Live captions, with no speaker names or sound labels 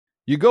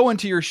You go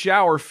into your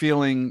shower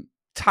feeling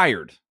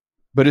tired,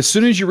 but as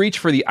soon as you reach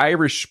for the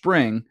Irish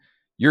Spring,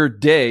 your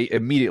day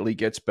immediately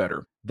gets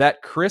better.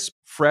 That crisp,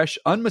 fresh,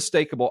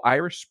 unmistakable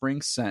Irish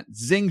Spring scent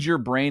zings your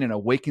brain and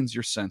awakens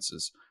your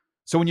senses.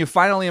 So when you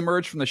finally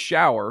emerge from the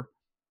shower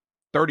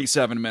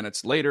 37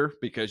 minutes later,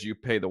 because you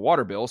pay the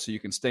water bill so you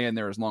can stay in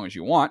there as long as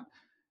you want,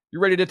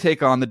 you're ready to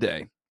take on the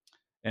day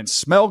and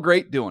smell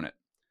great doing it.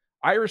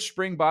 Irish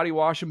Spring Body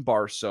Wash and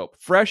Bar Soap.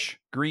 Fresh,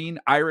 green,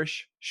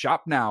 Irish.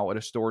 Shop now at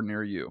a store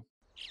near you.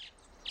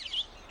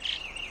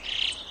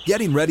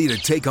 Getting ready to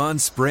take on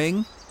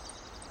spring?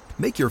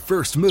 Make your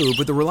first move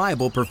with the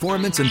reliable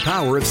performance and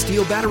power of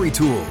Steel battery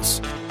tools.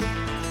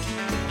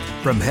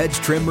 From hedge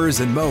trimmers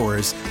and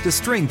mowers to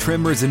string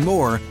trimmers and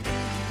more,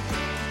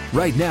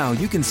 right now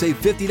you can save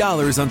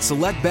 $50 on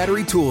select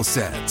battery tool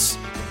sets.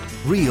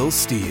 Real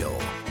Steel.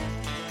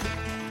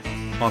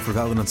 Offer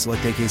valid on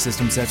select AK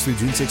system sets through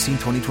June 16,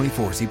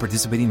 2024. See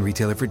participating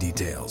retailer for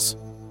details.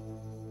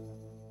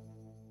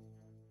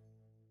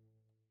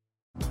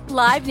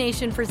 Live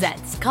Nation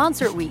presents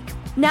Concert Week.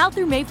 Now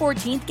through May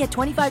 14th, get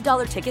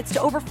 $25 tickets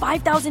to over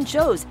 5,000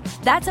 shows.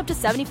 That's up to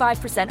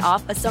 75%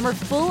 off a summer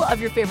full of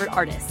your favorite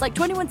artists like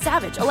 21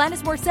 Savage,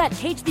 Alanis Morissette,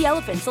 Cage the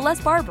Elephant,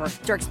 Celeste Barber,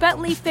 Dierks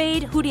Bentley,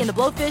 Fade, Hootie and the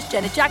Blowfish,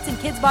 Janet Jackson,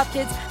 Kidz Bop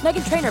Kids,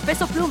 Meghan Trainor,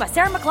 Bissell Pluma,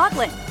 Sarah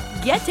McLachlan.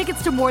 Get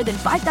tickets to more than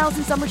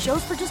 5,000 summer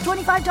shows for just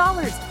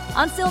 $25.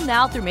 Until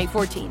now through May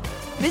 14th.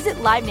 Visit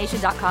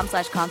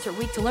LiveNation.com/Concert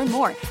Week to learn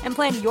more and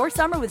plan your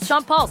summer with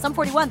Sean Paul, Sum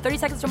 41, 30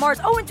 Seconds to Mars,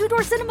 and Two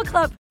Door Cinema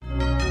Club.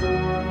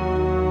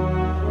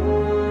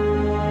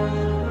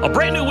 A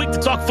brand new week to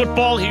talk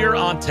football here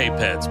on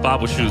Tapeheads.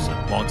 Bob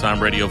Wischusen,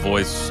 longtime radio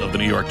voice of the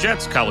New York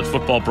Jets, college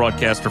football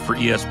broadcaster for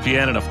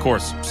ESPN, and of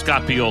course,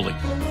 Scott Pioli,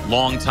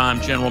 longtime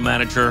general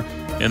manager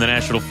in the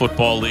National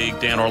Football League.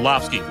 Dan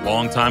Orlovsky,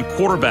 longtime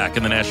quarterback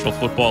in the National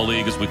Football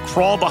League, as we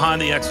crawl behind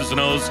the X's and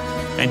O's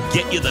and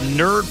get you the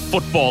nerd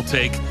football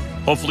take.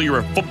 Hopefully you're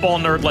a football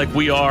nerd like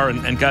we are.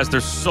 And guys,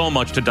 there's so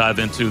much to dive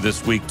into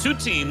this week. Two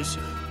teams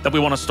that we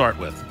want to start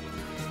with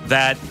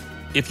that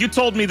if you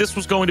told me this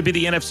was going to be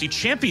the NFC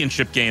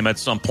Championship game at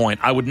some point,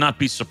 I would not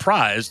be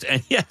surprised.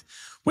 And yet,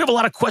 we have a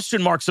lot of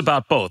question marks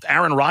about both.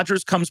 Aaron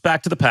Rodgers comes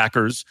back to the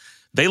Packers.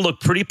 They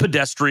look pretty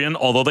pedestrian,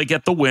 although they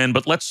get the win.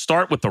 But let's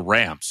start with the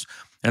Rams.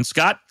 And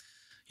Scott,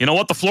 you know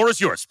what? The floor is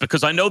yours,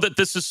 because I know that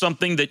this is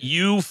something that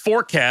you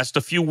forecast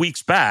a few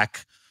weeks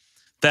back,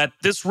 that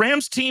this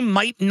Rams team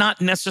might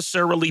not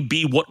necessarily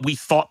be what we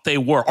thought they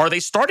were. Are they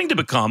starting to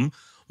become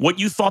what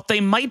you thought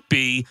they might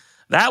be?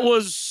 That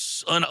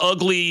was an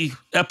ugly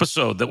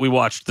episode that we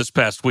watched this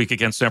past week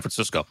against San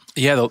Francisco.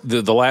 Yeah,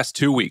 the last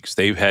 2 weeks,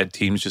 they've had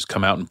teams just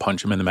come out and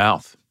punch them in the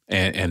mouth.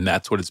 And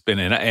that's what it's been.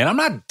 And I'm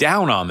not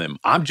down on them.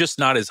 I'm just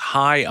not as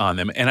high on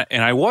them. And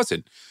I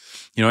wasn't.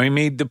 You know, I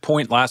made the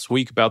point last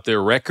week about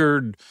their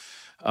record,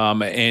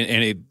 and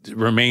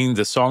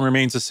the song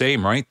remains the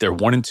same, right? They're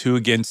 1-2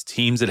 against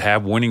teams that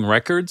have winning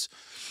records.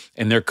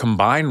 And their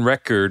combined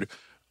record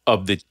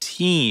of the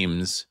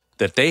teams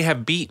that they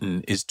have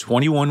beaten is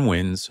 21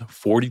 wins,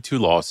 42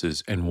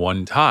 losses, and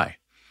 1 tie.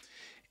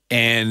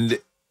 And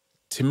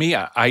to me,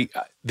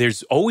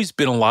 there's always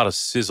been a lot of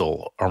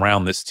sizzle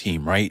around this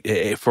team,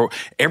 right? For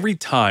every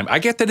time, I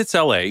get that it's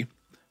LA,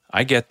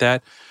 I get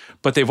that,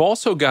 but they've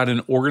also got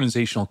an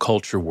organizational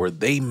culture where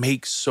they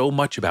make so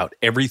much about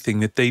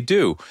everything that they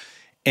do.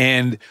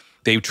 And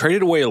they've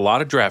traded away a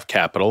lot of draft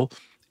capital.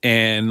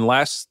 And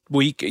last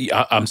week,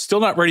 I'm still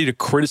not ready to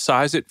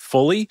criticize it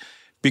fully,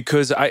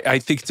 because I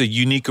think it's a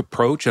unique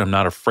approach. I'm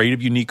not afraid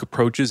of unique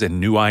approaches and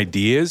new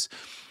ideas.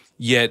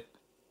 Yet,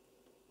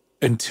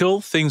 until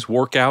things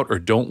work out or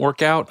don't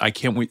work out, I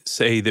can't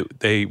say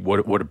that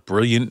what a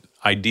brilliant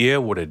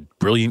idea, what a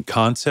brilliant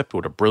concept,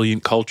 what a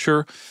brilliant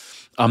culture.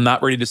 I'm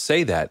not ready to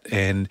say that.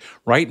 And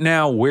right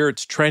now, where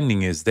it's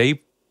trending is they've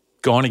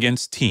gone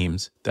against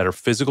teams that are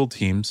physical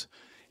teams,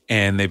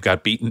 and they've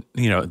got beaten.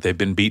 They've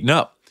been beaten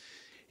up.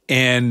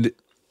 And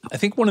I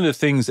think one of the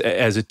things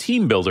as a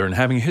team builder and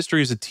having a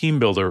history as a team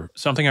builder,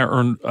 something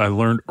I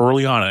learned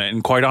early on,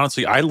 and quite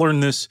honestly, I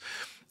learned this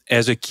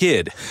as a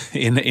kid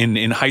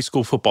in high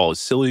school football, as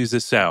silly as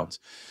this sounds.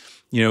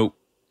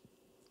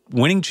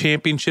 Winning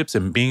championships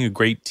and being a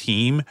great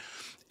team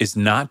is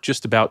not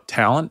just about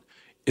talent,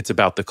 it's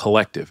about the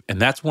collective.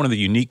 And that's one of the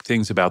unique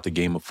things about the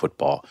game of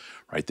football,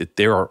 right? That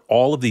there are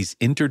all of these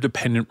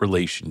interdependent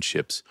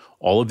relationships,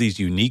 all of these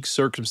unique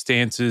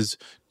circumstances,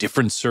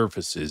 different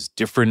surfaces,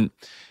 different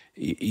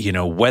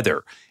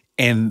weather,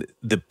 and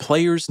the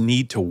players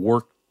need to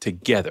work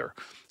together.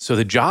 So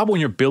the job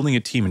when you're building a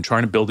team and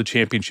trying to build a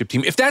championship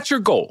team, if that's your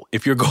goal,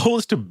 if your goal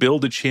is to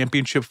build a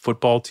championship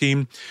football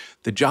team,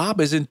 the job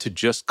isn't to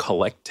just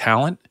collect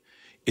talent,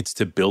 it's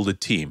to build a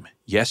team.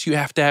 Yes, you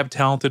have to have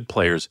talented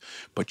players,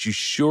 but you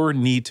sure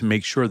need to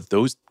make sure that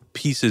those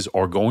pieces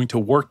are going to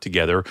work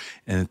together,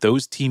 and that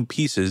those team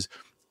pieces,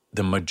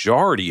 the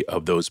majority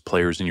of those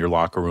players in your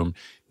locker room,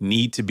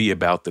 need to be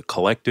about the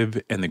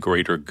collective and the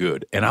greater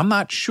good. And I'm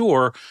not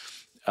sure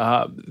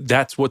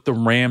that's what the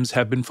Rams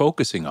have been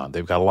focusing on.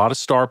 They've got a lot of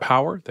star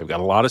power. They've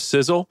got a lot of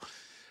sizzle.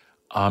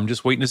 I'm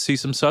just waiting to see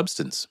some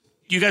substance.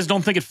 you guys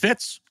don't think it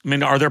fits? I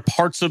mean, are there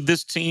parts of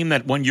this team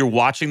that when you're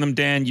watching them,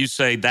 Dan, you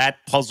say that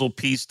puzzle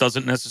piece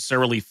doesn't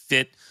necessarily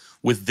fit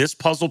with this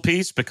puzzle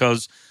piece?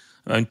 Because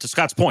to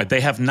Scott's point,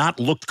 they have not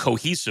looked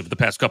cohesive the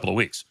past couple of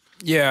weeks.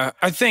 Yeah,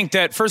 I think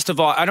that, first of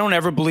all, I don't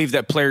ever believe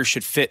that players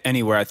should fit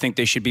anywhere. I think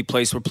they should be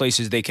placed where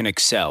places they can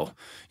excel.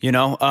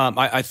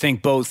 I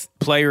think both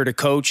player to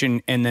coach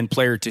and then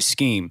player to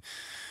scheme.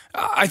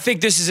 I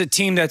think this is a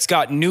team that's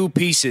got new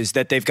pieces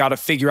that they've got to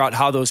figure out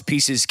how those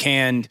pieces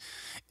can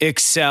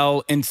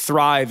excel and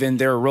thrive in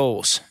their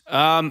roles.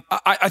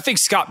 I think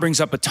Scott brings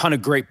up a ton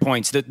of great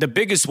points. The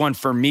biggest one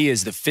for me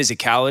is the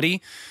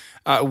physicality.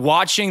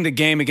 Watching the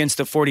game against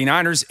the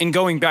 49ers and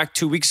going back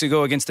 2 weeks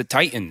ago against the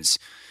Titans,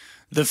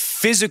 the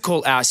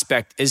physical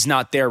aspect is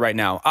not there right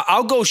now.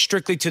 I'll go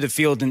strictly to the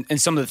field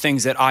and some of the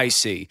things that I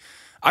see.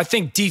 I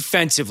think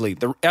defensively,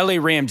 the LA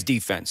Rams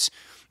defense,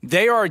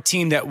 they are a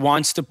team that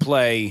wants to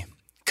play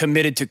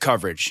committed to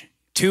coverage.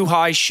 Too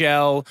high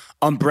shell,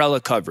 umbrella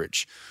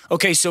coverage.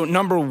 Okay, so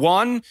number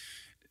one,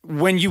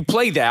 when you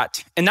play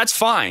that, and that's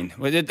fine.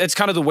 That's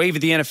kind of the wave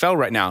of the NFL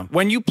right now.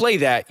 When you play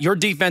that, your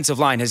defensive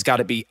line has got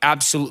to be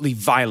absolutely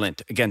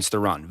violent against the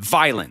run.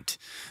 Violent.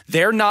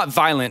 They're not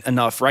violent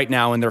enough right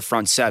now in their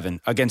front seven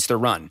against the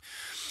run.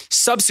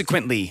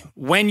 Subsequently,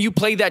 when you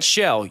play that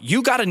shell,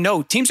 you got to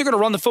know teams are going to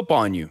run the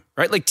football on you,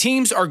 right? Like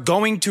teams are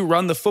going to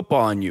run the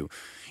football on you.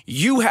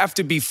 You have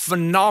to be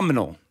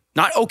phenomenal.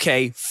 Not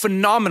okay,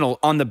 phenomenal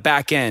on the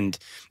back end,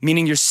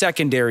 meaning your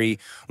secondary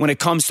when it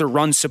comes to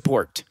run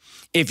support.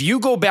 If you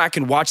go back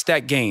and watch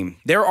that game,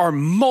 there are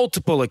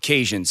multiple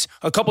occasions.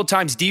 A couple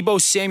times, Deebo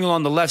Samuel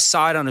on the left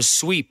side on a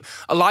sweep.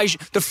 Elijah,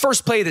 the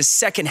first play of the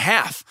second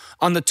half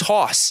on the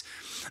toss.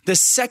 The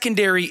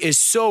secondary is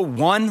so,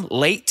 one,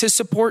 late to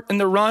support in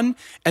the run,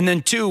 and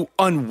then two,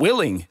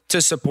 unwilling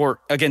to support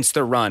against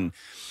the run.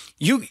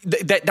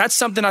 That's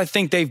something I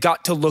think they've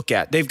got to look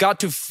at. They've got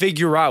to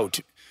figure out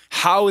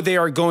how they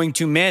are going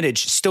to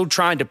manage still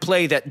trying to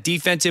play that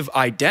defensive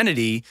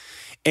identity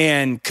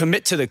and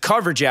commit to the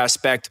coverage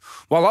aspect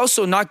while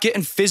also not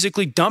getting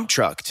physically dump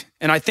trucked.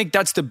 And I think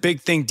that's the big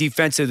thing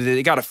defensively that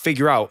they got to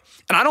figure out.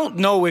 And I don't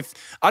know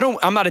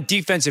I'm not a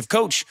defensive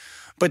coach,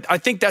 but I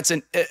think that's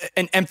an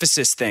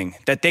emphasis thing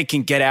that they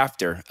can get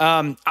after.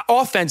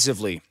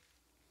 Offensively,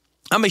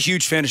 I'm a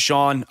huge fan of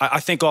Sean.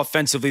 I think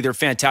offensively they're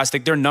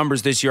fantastic. Their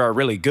numbers this year are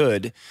really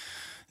good.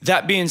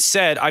 That being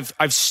said,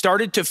 I've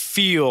started to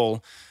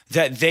feel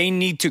that they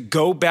need to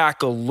go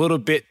back a little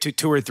bit to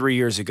 2 or 3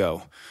 years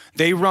ago.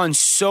 They run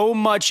so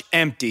much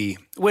empty,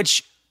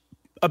 which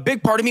a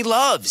big part of me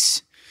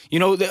loves.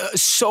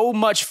 So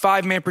much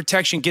 5-man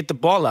protection, get the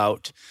ball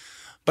out.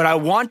 But I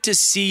want to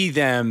see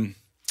them,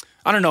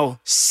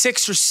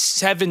 6 or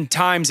 7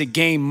 times a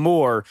game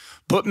more,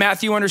 put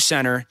Matthew under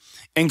center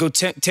and go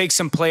take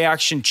some play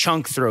action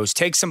chunk throws,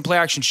 take some play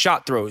action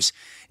shot throws.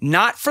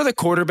 Not for the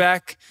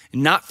quarterback,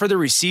 not for the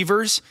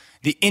receivers,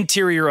 the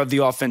interior of the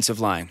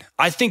offensive line.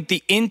 I think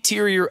the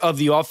interior of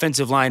the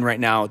offensive line right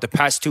now, the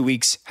past 2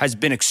 weeks, has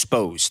been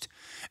exposed.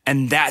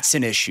 And that's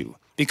an issue.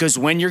 Because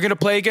when you're going to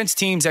play against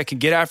teams that can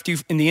get after you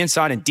in the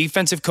inside and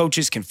defensive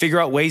coaches can figure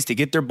out ways to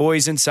get their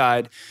boys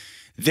inside,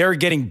 they're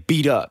getting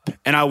beat up.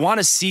 And I want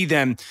to see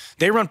them,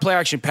 they run play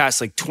action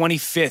pass like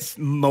 25th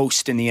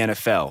most in the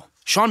NFL.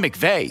 Sean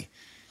McVay,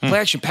 play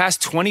action pass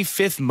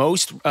 25th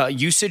most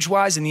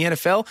usage-wise in the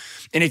NFL.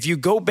 And if you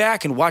go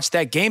back and watch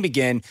that game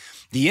again,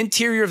 the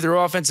interior of their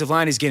offensive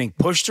line is getting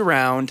pushed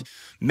around.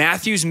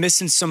 Matthew's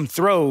missing some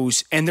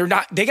throws, and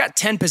they got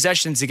 10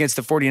 possessions against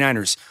the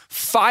 49ers.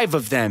 5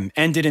 of them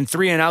ended in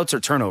 3-and-outs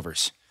or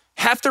turnovers.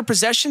 Half their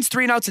possessions,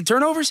 3-and-outs and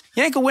turnovers?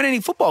 You ain't gonna win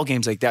any football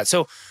games like that.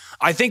 So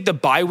I think the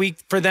bye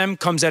week for them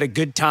comes at a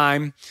good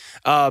time.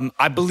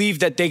 I believe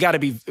that they got to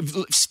be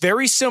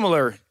very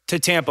similar to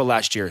Tampa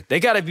last year. They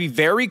got to be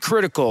very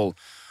critical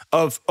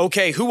of,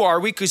 okay, who are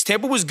we? Because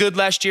Tampa was good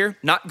last year,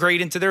 not great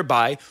into their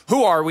bye.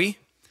 Who are we?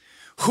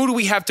 Who do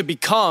we have to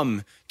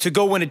become to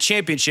go win a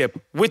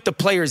championship with the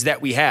players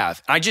that we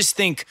have? I just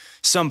think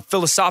some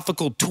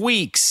philosophical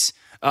tweaks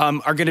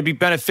are going to be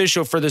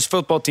beneficial for this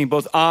football team,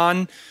 both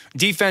on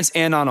defense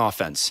and on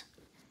offense.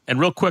 And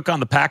real quick on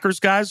the Packers,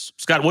 guys.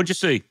 Scott, what'd you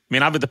see? I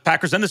mean, I've the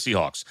Packers and the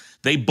Seahawks.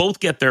 They both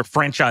get their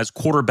franchise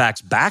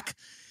quarterbacks back,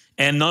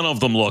 and none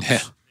of them look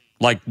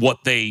like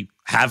what they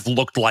have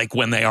looked like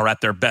when they are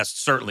at their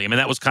best, certainly. I mean,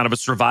 that was kind of a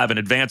survive and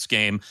advance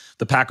game.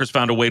 The Packers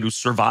found a way to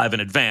survive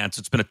and advance.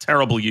 It's been a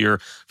terrible year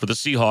for the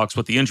Seahawks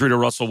with the injury to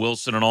Russell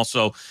Wilson and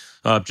also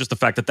just the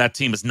fact that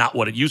team is not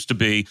what it used to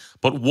be.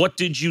 But what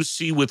did you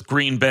see with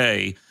Green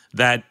Bay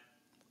that,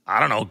 I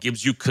don't know,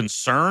 gives you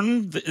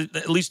concern,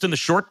 at least in the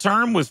short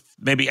term, with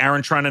maybe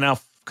Aaron trying to now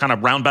kind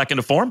of round back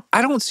into form?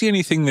 I don't see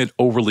anything that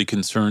overly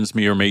concerns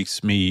me or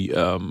makes me,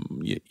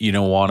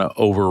 want to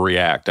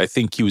overreact. I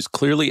think he was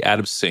clearly out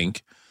of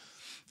sync.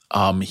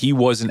 He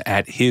wasn't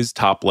at his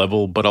top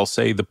level, but I'll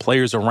say the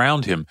players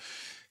around him,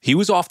 he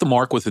was off the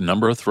mark with a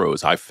number of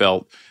throws. I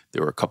felt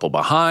there were a couple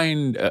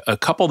behind, a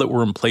couple that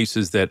were in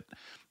places that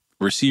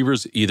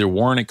receivers either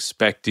weren't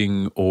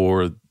expecting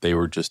or they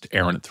were just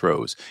errant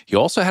throws. He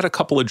also had a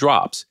couple of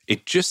drops.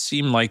 It just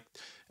seemed like,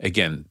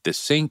 Again, the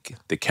sync,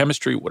 the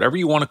chemistry, whatever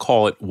you want to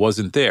call it,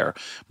 wasn't there.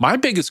 My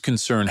biggest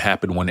concern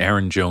happened when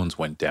Aaron Jones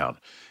went down,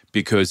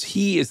 because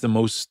he is the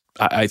most,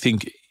 I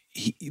think,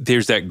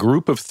 there's that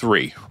group of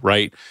three,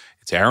 right?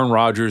 It's Aaron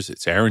Rodgers,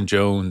 it's Aaron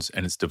Jones,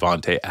 and it's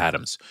Davante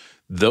Adams.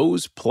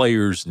 Those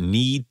players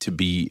need to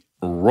be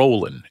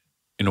rolling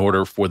in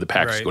order for the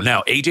Packers to go.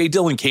 Now, A.J.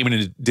 Dillon came in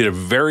and did a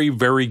very,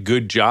 very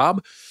good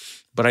job,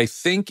 but I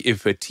think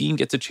if a team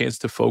gets a chance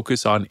to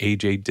focus on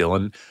A.J.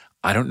 Dillon,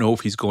 I don't know if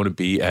he's going to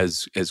be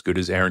as good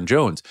as Aaron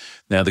Jones.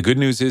 Now, the good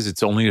news is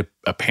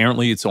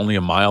apparently it's only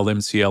a mild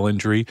MCL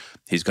injury.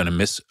 He's going to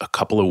miss a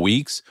couple of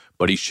weeks,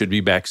 but he should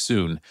be back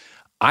soon.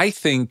 I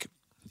think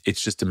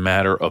it's just a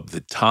matter of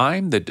the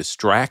time, the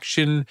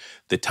distraction,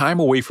 the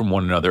time away from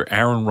one another.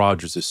 Aaron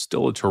Rodgers is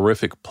still a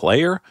terrific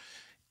player.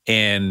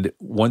 And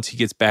once he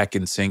gets back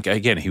in sync,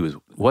 again, he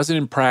wasn't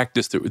in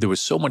practice. There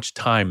was so much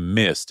time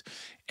missed.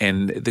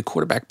 And the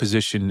quarterback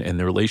position and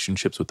the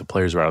relationships with the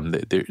players around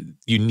him,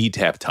 you need to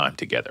have time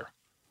together.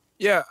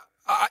 Yeah,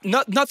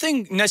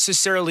 nothing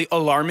necessarily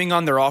alarming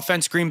on their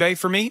offense, Green Bay,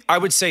 for me. I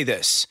would say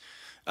this.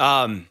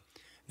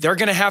 They're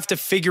going to have to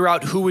figure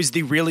out who is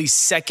the really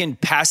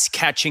second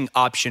pass-catching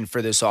option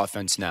for this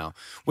offense now.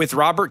 With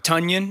Robert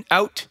Tonyan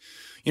out,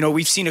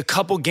 we've seen a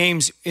couple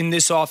games in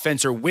this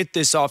offense or with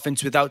this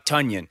offense without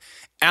Tonyan.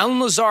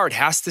 Allen Lazard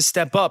has to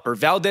step up, or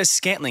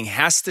Valdez-Scantling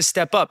has to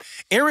step up.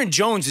 Aaron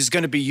Jones is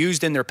going to be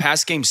used in their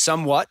pass game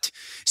somewhat,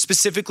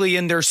 specifically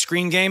in their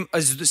screen game,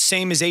 as the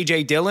same as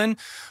A.J. Dillon.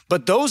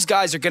 But those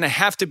guys are going to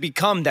have to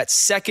become that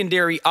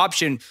secondary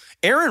option.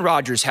 Aaron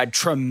Rodgers had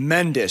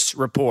tremendous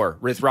rapport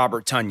with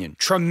Robert Tonyan.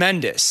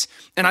 Tremendous.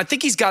 And I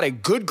think he's got a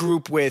good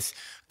group with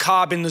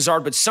Cobb and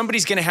Lazard, but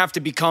somebody's going to have to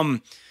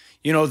become,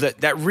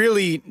 that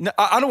really,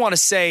 I don't want to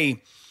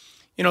say,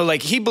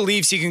 like he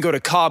believes he can go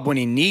to Cobb when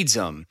he needs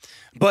him.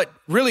 But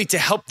really to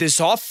help this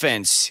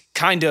offense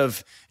kind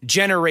of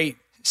generate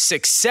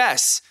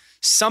success,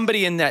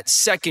 somebody in that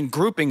second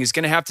grouping is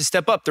going to have to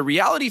step up. The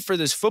reality for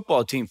this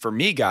football team, for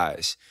me,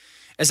 guys,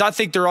 is I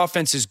think their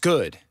offense is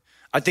good.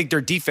 I think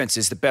their defense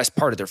is the best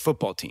part of their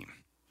football team.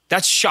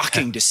 That's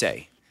shocking to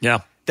say.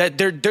 Yeah. That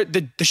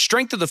the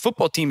strength of the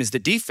football team is the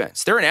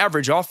defense. They're an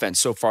average offense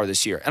so far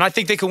this year. And I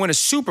think they can win a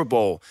Super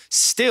Bowl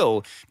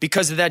still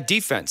because of that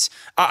defense.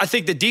 I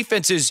think the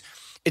defense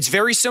it's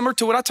very similar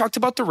to what I talked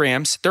about the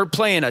Rams. They're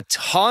playing a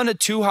ton of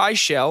too high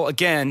shell.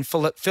 Again,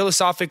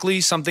 philosophically,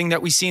 something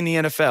that we see in the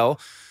NFL.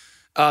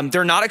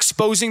 They're not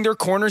exposing their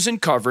corners in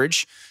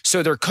coverage,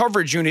 so their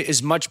coverage unit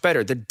is much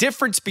better. The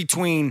difference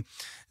between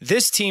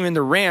this team and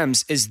the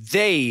Rams is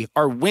they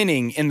are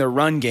winning in the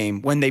run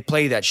game when they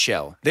play that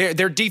shell.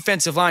 Their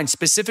defensive line,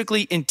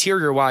 specifically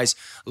interior-wise,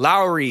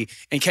 Lowry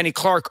and Kenny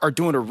Clark are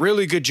doing a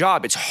really good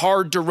job. It's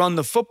hard to run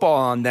the football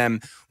on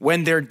them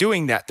when they're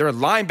doing that. Their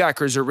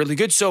linebackers are really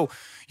good. So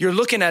you're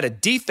looking at a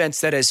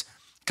defense that has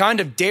kind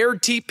of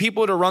dared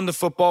people to run the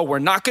football. We're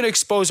not going to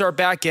expose our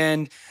back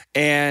end.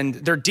 And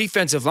their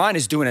defensive line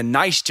is doing a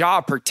nice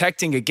job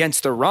protecting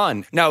against the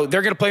run. Now,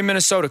 they're going to play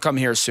Minnesota come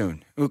here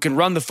soon, who can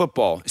run the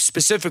football,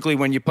 specifically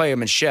when you play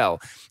them in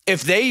shell.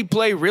 If they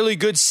play really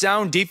good,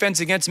 sound defense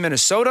against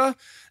Minnesota,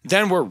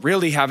 then we're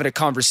really having a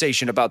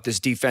conversation about this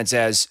defense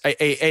as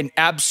an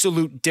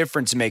absolute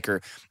difference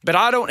maker. But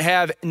I don't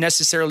have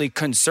necessarily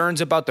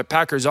concerns about the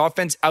Packers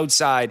offense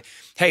outside,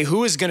 hey,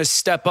 who is going to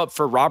step up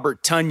for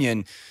Robert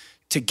Tonyan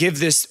to give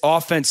this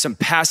offense some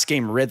pass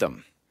game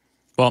rhythm?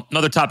 Well,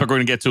 another topic we're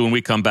going to get to when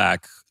we come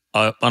back,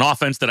 an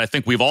offense that I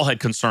think we've all had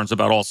concerns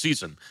about all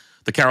season,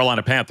 the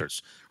Carolina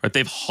Panthers. Right?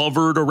 They've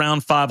hovered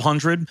around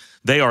 500.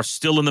 They are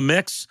still in the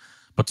mix,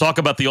 but talk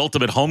about the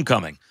ultimate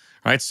homecoming.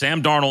 Right?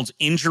 Sam Darnold's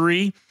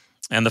injury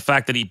and the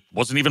fact that he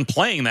wasn't even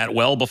playing that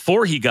well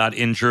before he got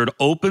injured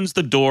opens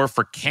the door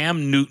for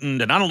Cam Newton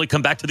to not only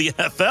come back to the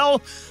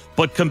NFL,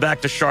 but come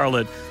back to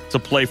Charlotte to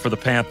play for the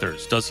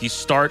Panthers. Does he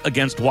start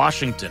against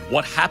Washington?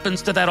 What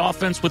happens to that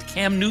offense with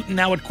Cam Newton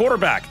now at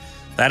quarterback?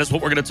 That is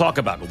what we're going to talk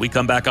about when we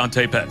come back on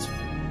Tape Heads.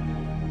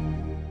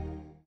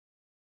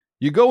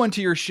 You go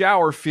into your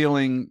shower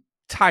feeling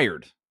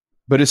tired,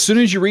 but as soon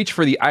as you reach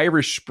for the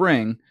Irish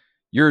Spring,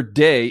 your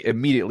day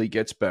immediately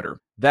gets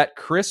better. That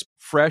crisp,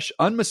 fresh,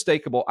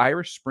 unmistakable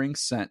Irish Spring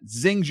scent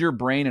zings your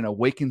brain and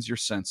awakens your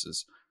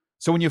senses.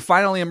 So when you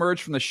finally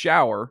emerge from the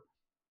shower,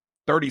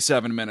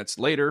 37 minutes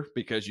later,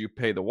 because you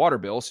pay the water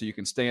bill so you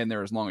can stay in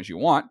there as long as you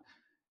want,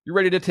 you're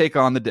ready to take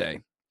on the day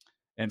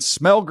and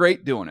smell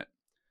great doing it.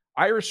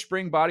 Irish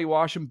Spring Body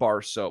Wash and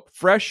Bar Soap.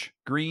 Fresh,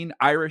 green,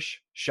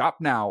 Irish. Shop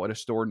now at a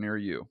store near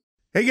you.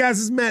 Hey guys,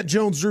 this is Matt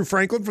Jones, Drew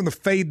Franklin from the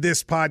Fade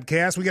This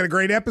podcast. We got a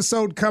great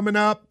episode coming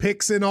up.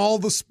 Picks in all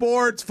the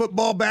sports,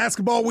 football,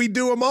 basketball, we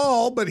do them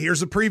all. But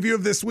here's a preview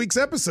of this week's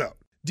episode.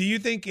 Do you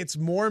think it's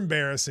more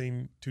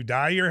embarrassing to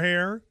dye your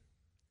hair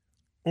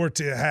or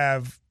to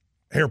have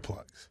hair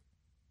plugs?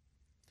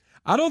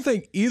 I don't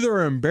think either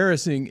are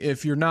embarrassing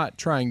if you're not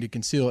trying to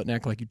conceal it and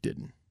act like you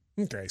didn't.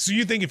 Okay, so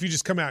you think if you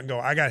just come out and go,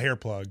 I got hair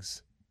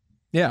plugs,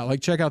 Yeah,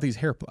 like check out these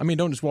hair. I mean,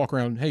 don't just walk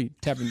around, hey,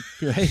 tapping,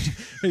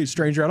 hey,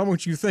 stranger, I don't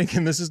want you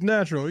thinking this is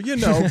natural, But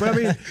I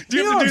mean, do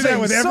you have to do that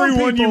with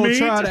everyone you meet?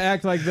 Try to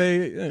act like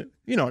they,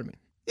 you know what I mean?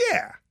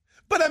 Yeah,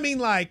 but I mean,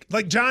 like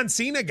John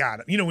Cena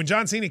got it. When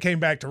John Cena came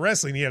back to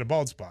wrestling, he had a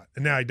bald spot,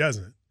 and now he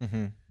doesn't.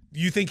 Mm-hmm.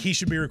 You think he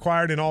should be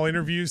required in all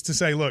interviews to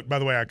say, "Look, by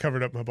the way, I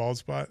covered up my bald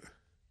spot"?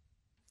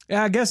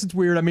 Yeah, I guess it's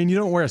weird. I mean, you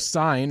don't wear a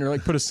sign or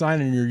like put a sign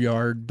in your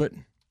yard, but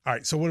all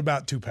right. So what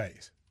about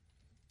toupees?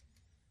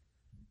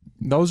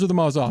 Those are the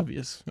most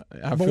obvious.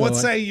 But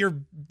let's say you're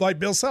like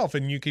Bill Self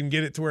and you can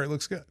get it to where it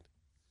looks good.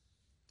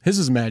 His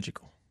is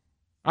magical.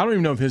 I don't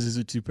even know if his is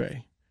a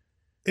toupee.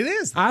 It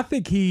is. I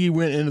think he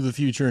went into the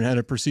future and had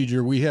a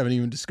procedure we haven't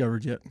even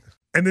discovered yet.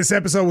 And this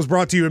episode was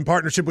brought to you in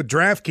partnership with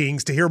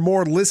DraftKings. To hear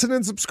more, listen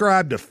and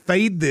subscribe to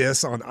Fade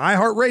This on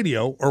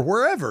iHeartRadio or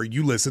wherever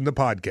you listen to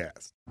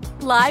podcasts.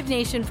 Live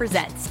Nation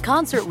presents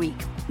Concert Week.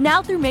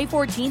 Now through May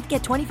 14th,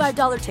 get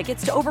 $25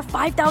 tickets to over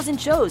 5,000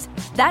 shows.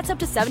 That's up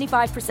to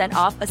 75%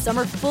 off a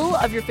summer full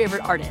of your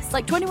favorite artists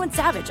like 21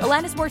 Savage,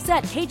 Alanis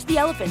Morissette, Cage the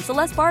Elephant,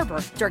 Celeste Barber,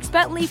 Dierks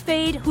Bentley,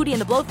 Fade, Hootie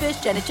and the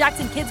Blowfish, Janet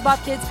Jackson, Kidz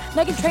Bop Kids,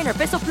 Meghan Trainor,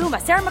 Peso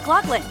Pluma, Sarah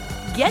McLachlan.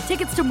 Get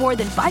tickets to more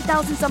than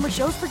 5,000 summer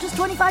shows for just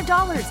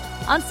 $25.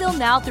 Until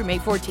now through May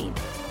 14th.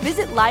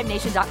 Visit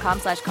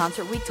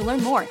LiveNation.com/Concert Week to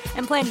learn more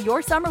and plan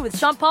your summer with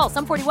Sean Paul,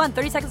 Sum 41,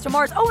 30 Seconds to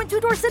Mars, and Two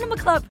Door Cinema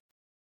Club.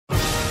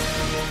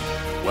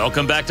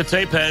 Welcome back to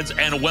Tapeheads,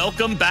 and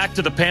welcome back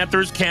to the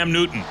Panthers, Cam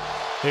Newton.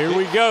 Here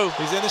we go.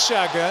 He's in the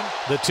shotgun.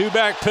 The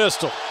two-back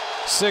pistol.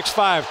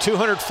 6'5",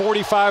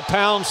 245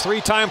 pounds,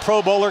 three-time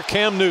Pro Bowler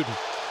Cam Newton.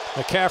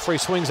 McCaffrey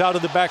swings out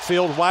of the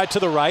backfield, wide to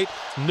the right.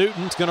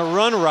 Newton's going to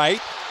run right.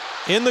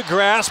 In the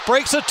grass,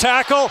 breaks a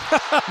tackle.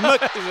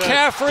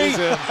 McCaffrey,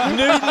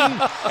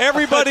 Newton,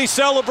 everybody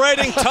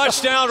celebrating.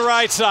 Touchdown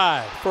right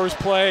side. First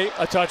play,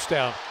 a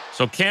touchdown.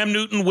 So Cam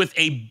Newton with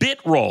a bit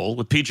role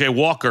with P.J.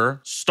 Walker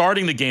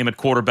starting the game at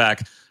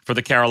quarterback for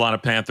the Carolina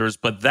Panthers,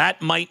 but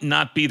that might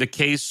not be the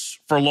case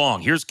for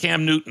long. Here's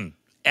Cam Newton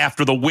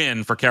after the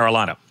win for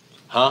Carolina.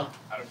 Oh,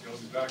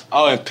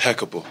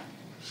 impeccable.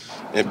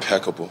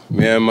 Impeccable.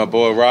 Me and my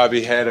boy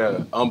Robbie had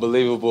an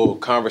unbelievable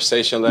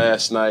conversation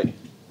last night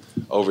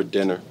over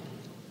dinner.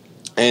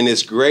 And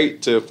it's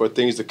great for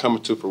things to come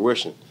to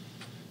fruition.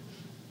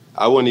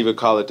 I wouldn't even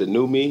call it the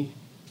new me,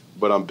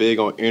 but I'm big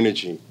on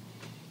energy.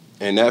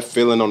 And that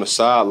feeling on the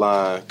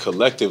sideline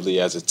collectively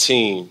as a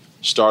team,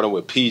 starting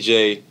with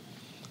PJ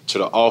to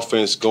the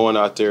offense going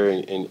out there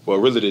and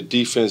really the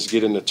defense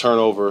getting the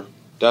turnover,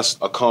 that's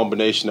a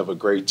combination of a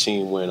great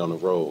team win on the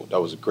road. That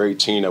was a great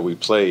team that we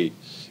played.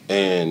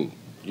 And,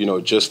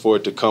 just for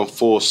it to come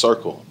full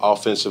circle,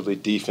 offensively,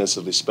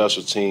 defensively,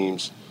 special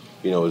teams,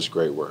 it's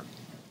great work.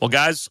 Well,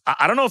 guys,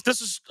 I don't know if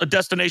this is a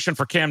destination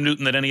for Cam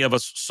Newton that any of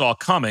us saw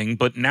coming,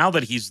 but now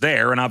that he's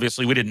there, and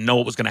obviously we didn't know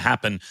what was going to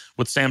happen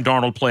with Sam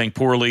Darnold playing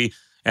poorly,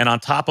 and on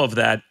top of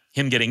that,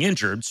 him getting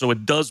injured, so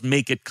it does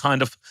make it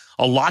kind of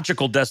a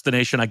logical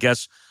destination, I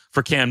guess,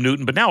 for Cam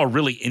Newton, but now a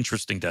really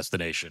interesting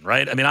destination,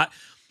 right? I mean,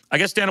 I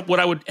guess, Dan, what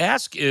I would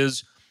ask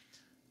is,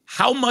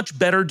 how much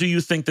better do you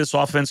think this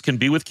offense can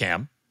be with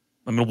Cam?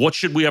 I mean, what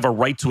should we have a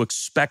right to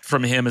expect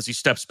from him as he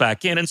steps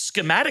back in? And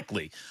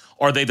schematically,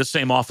 are they the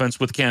same offense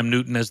with Cam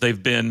Newton as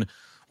they've been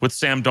with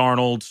Sam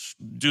Darnold?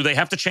 Do they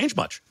have to change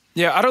much?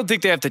 Yeah, I don't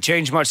think they have to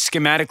change much.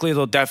 Schematically,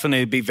 they'll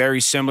definitely be very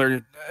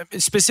similar,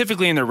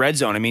 specifically in the red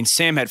zone. I mean,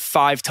 Sam had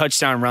 5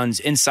 touchdown runs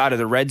inside of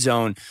the red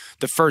zone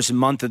the first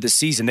month of the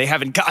season. They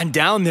haven't gotten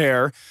down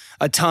there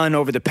a ton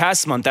over the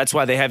past month. That's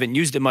why they haven't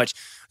used it much.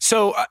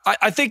 So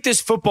I think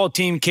this football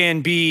team can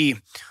be...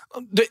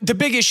 The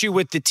big issue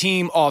with the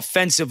team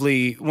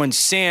offensively when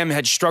Sam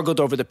had struggled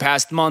over the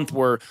past month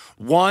were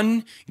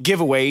 1,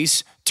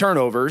 giveaways,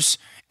 turnovers,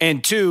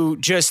 and 2,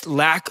 just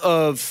lack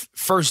of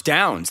first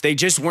downs. They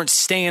just weren't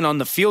staying on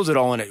the field at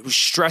all, and it was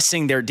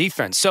stressing their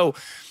defense. So,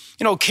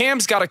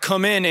 Cam's got to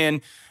come in,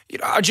 and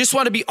I just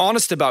want to be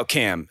honest about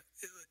Cam.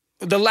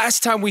 The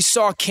last time we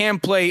saw Cam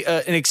play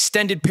an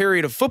extended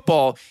period of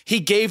football, he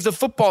gave the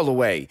football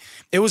away.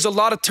 It was a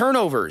lot of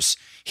turnovers.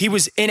 He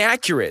was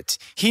inaccurate.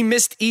 He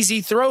missed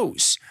easy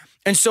throws.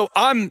 And so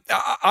I'm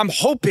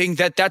hoping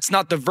that that's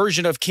not the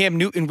version of Cam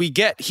Newton we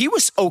get. He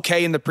was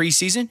okay in the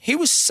preseason. He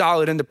was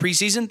solid in the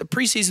preseason. The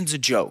preseason's a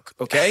joke,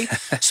 okay?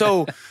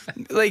 So,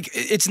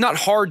 it's not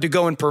hard to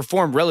go and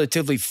perform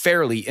relatively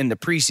fairly in the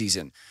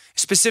preseason,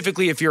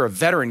 specifically if you're a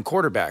veteran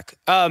quarterback.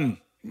 2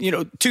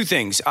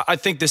 things. I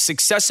think the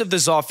success of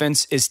this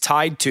offense is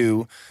tied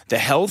to the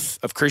health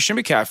of Christian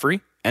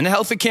McCaffrey and the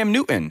health of Cam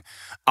Newton.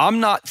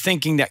 I'm not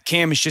thinking that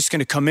Cam is just going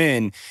to come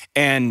in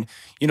and,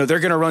 they're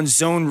going to run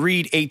zone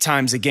read 8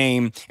 times a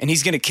game and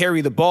he's going to carry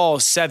the ball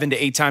 7 to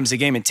 8 times a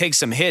game and take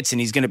some hits and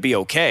he's going to be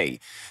okay.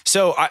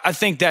 So I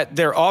think that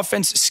their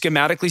offense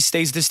schematically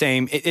stays the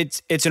same.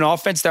 It's an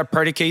offense that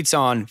predicates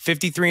on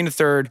 53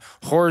 1/3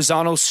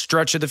 horizontal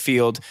stretch of the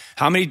field.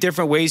 How many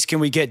different ways can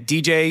we get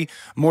DJ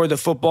Moore the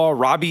football,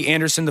 Robbie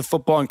Anderson the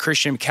football, and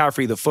Christian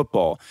McCaffrey the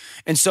football?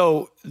 And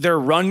so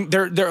their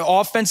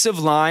offensive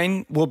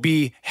line will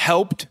be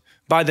helped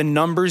by the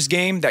numbers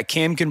game that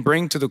Cam can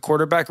bring to the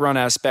quarterback run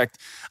aspect,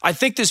 I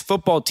think this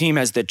football team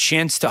has the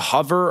chance to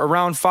hover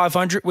around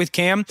 500 with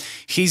Cam.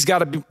 He's got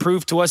to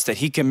prove to us that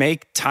he can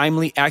make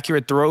timely,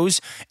 accurate throws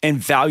and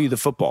value the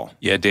football.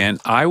 Yeah, Dan,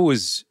 I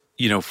was,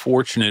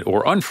 fortunate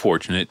or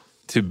unfortunate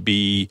to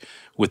be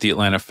with the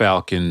Atlanta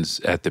Falcons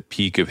at the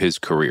peak of his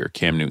career,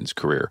 Cam Newton's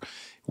career.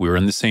 We were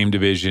in the same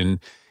division,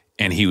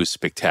 and he was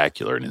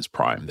spectacular in his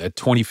prime. That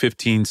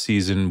 2015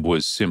 season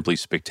was simply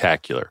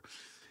spectacular.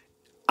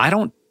 I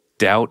don't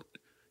doubt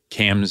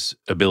Cam's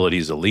ability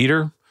as a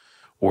leader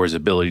or his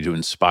ability to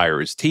inspire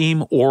his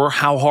team or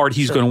how hard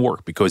he's going to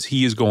work, because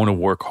he is going to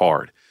work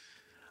hard.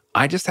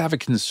 I just have a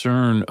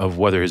concern of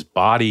whether his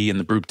body and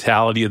the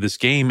brutality of this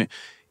game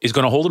is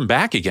going to hold him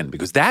back again,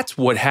 because that's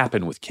what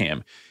happened with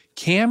Cam.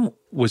 Cam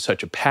was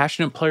such a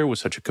passionate player, was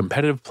such a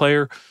competitive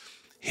player.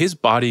 His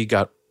body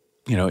got,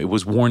 it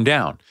was worn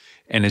down.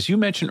 And as you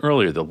mentioned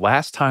earlier, the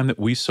last time that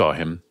we saw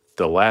him,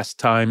 the last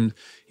time,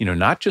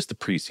 not just the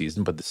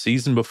preseason, but the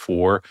season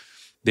before,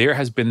 there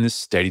has been this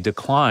steady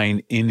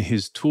decline in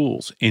his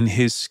tools, in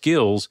his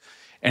skills.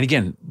 And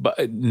again,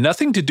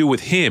 nothing to do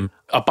with him.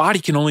 A body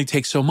can only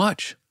take so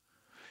much.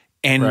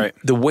 And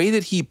the way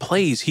that he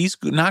plays, he's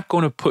going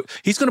to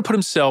put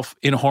himself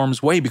in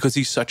harm's way because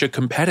he's such a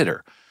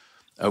competitor.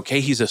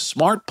 Okay, he's a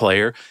smart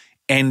player,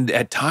 and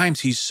at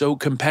times he's so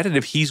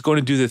competitive, he's going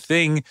to do the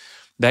thing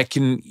that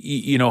can,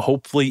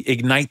 hopefully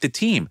ignite the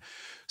team.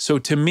 So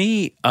to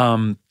me,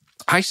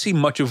 I see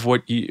much of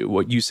what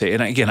you say.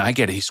 And again, I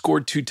get it. He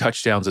scored 2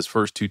 touchdowns his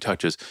first 2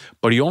 touches,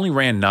 but he only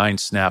ran 9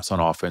 snaps on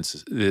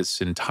offense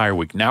this entire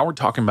week. Now we're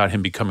talking about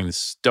him becoming the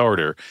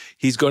starter.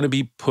 He's going to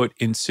be put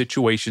in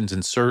situations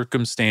and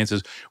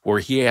circumstances where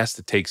he has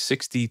to take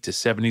 60 to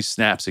 70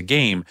 snaps a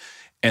game,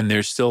 and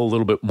there's still a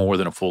little bit more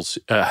than a full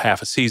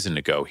half a season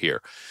to go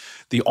here.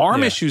 The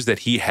arm issues that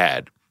he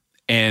had,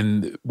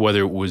 and whether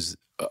it was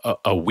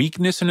a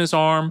weakness in his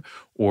arm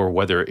or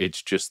whether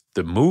it's just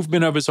the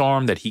movement of his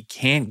arm that he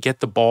can't get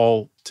the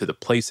ball to the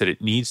place that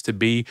it needs to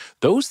be,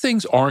 those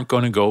things aren't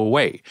going to go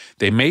away.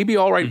 They may be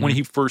all right when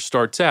he first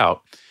starts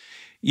out,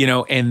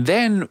 and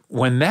then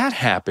when that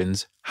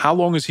happens, how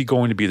long is he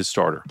going to be the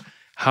starter?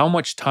 How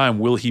much time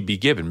will he be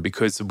given?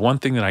 Because the one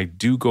thing that I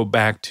do go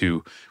back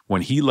to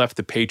when he left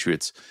the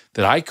Patriots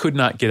that I could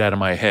not get out of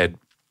my head,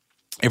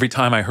 every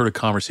time I heard a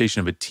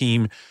conversation of a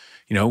team,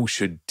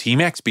 should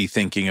Team X be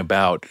thinking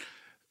about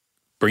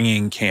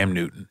bringing Cam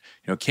Newton?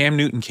 Cam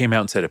Newton came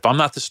out and said, if I'm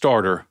not the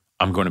starter,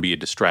 I'm going to be a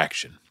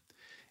distraction.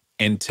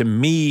 And to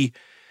me,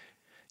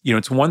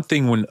 it's one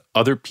thing when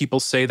other people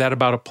say that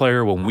about a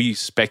player, when we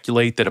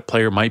speculate that a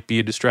player might be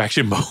a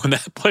distraction, but when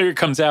that player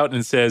comes out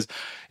and says,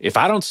 if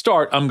I don't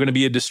start, I'm going to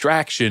be a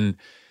distraction,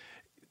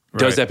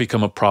 does that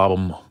become a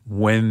problem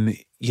when,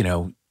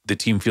 the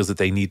team feels that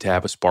they need to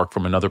have a spark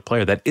from another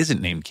player that isn't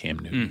named Cam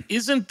Newton?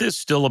 Isn't this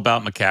still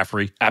about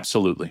McCaffrey?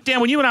 Absolutely. Dan,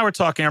 when you and I were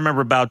talking, I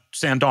remember about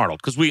Sam Darnold,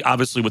 because we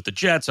obviously with the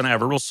Jets, and I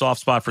have a real soft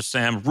spot for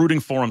Sam,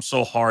 rooting for him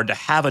so hard to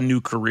have a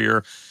new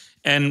career.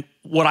 And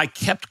what I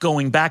kept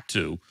going back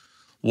to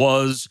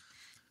was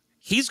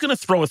he's going to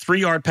throw a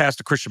 3-yard pass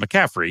to Christian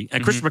McCaffrey,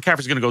 and Christian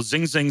McCaffrey's going to go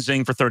zing, zing,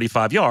 zing for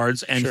 35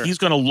 yards, and he's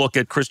going to look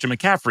at Christian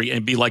McCaffrey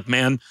and be like,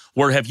 man,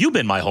 where have you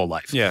been my whole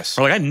life? Yes.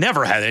 Or like, I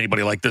never had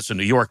anybody like this in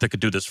New York that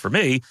could do this for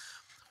me.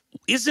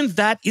 Isn't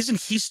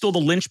he still the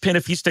linchpin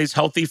if he stays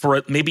healthy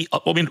for maybe,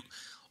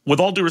 with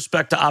all due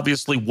respect to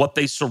obviously what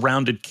they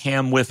surrounded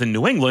Cam with in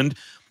New England,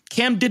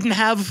 Cam didn't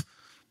have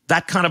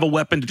that kind of a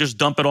weapon to just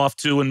dump it off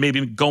to and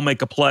maybe go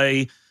make a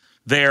play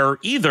there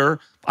either.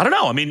 I don't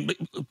know.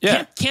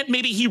 Can't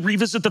maybe he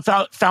revisit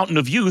the fountain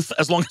of youth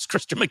as long as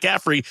Christian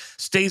McCaffrey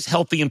stays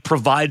healthy and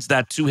provides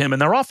that to him in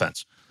their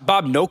offense?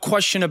 Bob, no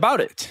question about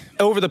it.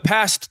 Over the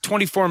past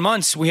 24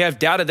 months, we have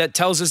data that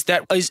tells us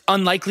that is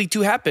unlikely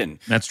to happen.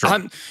 That's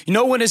true.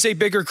 No one is a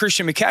bigger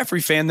Christian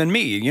McCaffrey fan than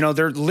me.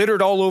 They're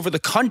littered all over the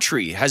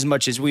country as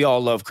much as we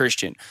all love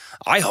Christian.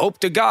 I hope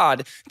to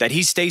God that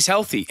he stays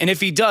healthy. And if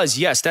he does,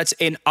 yes, that's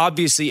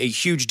obviously a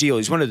huge deal.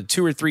 He's one of the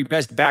 2 or 3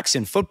 best backs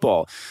in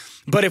football.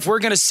 But if we're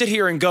going to sit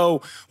here and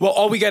go, well,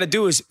 all we got to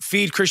do is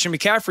feed Christian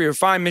McCaffrey or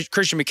find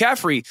Christian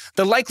McCaffrey,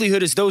 the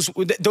likelihood is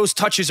those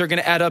touches are going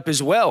to add up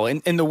as well.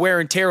 And the wear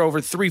and tear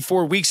over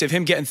 3-4 weeks of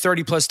him getting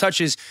 30-plus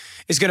touches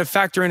is going to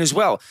factor in as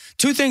well.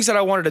 2 things that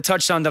I wanted to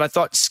touch on that I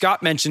thought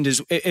Scott mentioned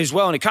as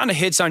well, and it kind of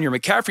hits on your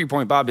McCaffrey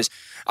point, Bob, is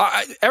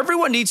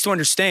everyone needs to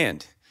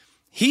understand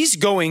he's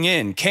going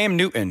in, Cam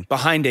Newton,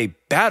 behind a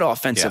bad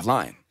offensive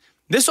line.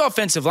 This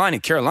offensive line in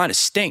Carolina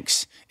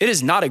stinks. It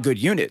is not a good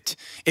unit.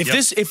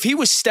 If he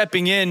was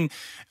stepping in,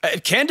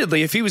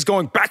 candidly, if he was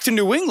going back to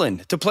New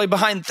England to play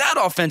behind that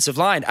offensive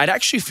line, I'd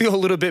actually feel a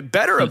little bit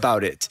better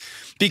about it,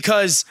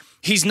 because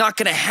he's not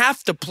going to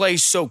have to play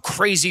so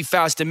crazy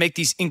fast and make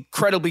these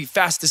incredibly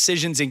fast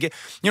decisions and get,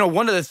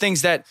 one of the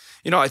things that,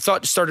 I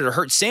thought started to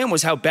hurt Sam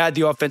was how bad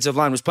the offensive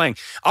line was playing.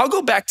 I'll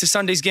go back to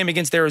Sunday's game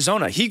against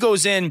Arizona. He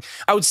goes in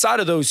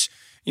outside of those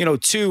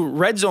two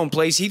red zone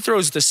plays. He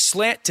throws the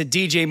slant to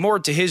DJ Moore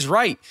to his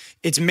right.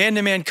 It's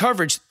man-to-man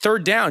coverage,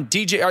 third down.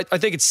 I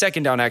think it's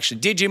second down,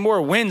 actually. DJ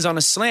Moore wins on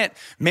a slant,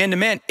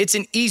 man-to-man. It's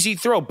an easy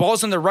throw.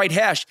 Ball's on the right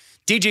hash.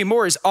 DJ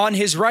Moore is on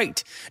his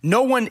right.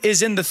 No one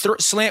is in the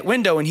slant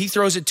window, and he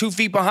throws it 2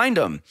 feet behind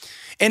him.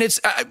 And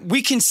it's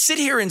we can sit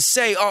here and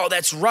say, oh,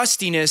 that's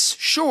rustiness.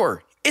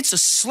 Sure, it's a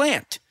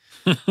slant.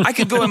 I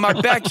could go in my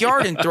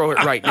backyard and throw it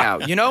right now,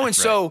 And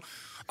so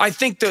I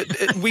think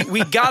that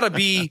we got to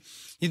be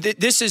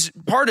this is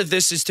part of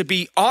this is to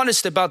be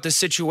honest about the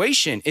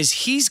situation. Is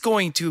he's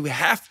going to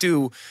have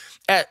to,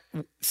 at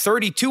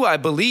 32, I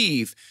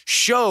believe,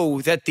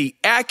 show that the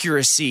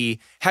accuracy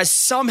has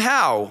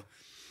somehow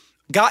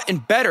gotten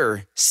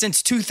better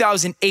since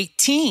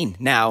 2018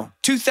 now.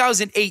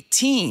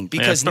 2018,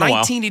 because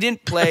 19 he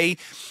didn't play,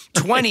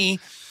 20,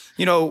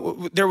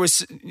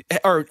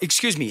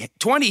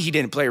 20 he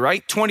didn't play,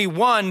 right?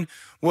 21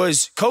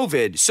 was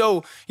COVID.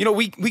 So,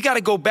 we got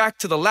to go back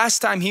to the last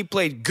time he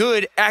played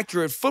good,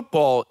 accurate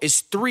football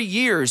is 3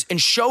 years, and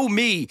show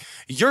me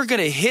you're going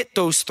to hit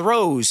those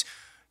throws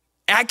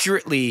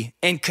accurately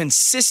and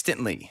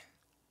consistently.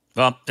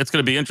 Well, it's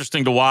going to be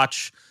interesting to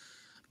watch.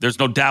 There's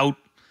no doubt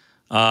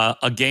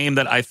a game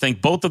that I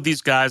think both of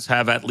these guys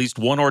have at least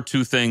one or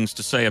two things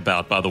to say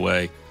about, by the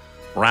way.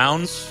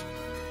 Browns,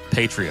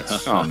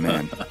 Patriots. Oh,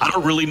 man. I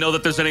don't really know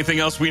that there's anything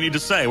else we need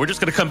to say. We're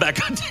just going to come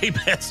back on Tape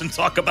Heads and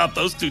talk about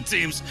those two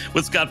teams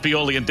with Scott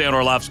Pioli and Dan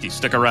Orlovsky.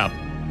 Stick around.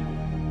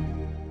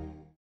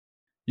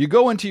 You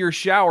go into your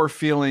shower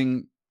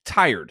feeling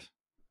tired,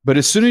 but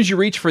as soon as you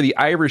reach for the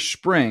Irish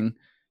Spring,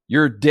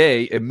 your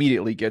day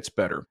immediately gets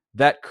better.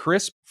 That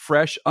crisp,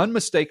 fresh,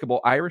 unmistakable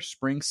Irish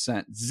Spring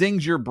scent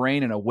zings your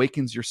brain and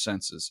awakens your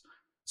senses.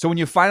 So when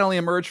you finally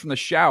emerge from the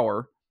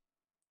shower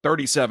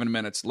 37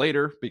 minutes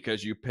later,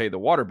 because you pay the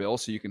water bill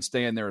so you can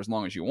stay in there as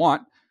long as you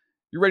want,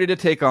 you're ready to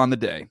take on the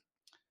day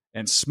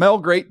and smell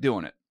great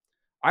doing it.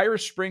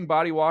 Irish Spring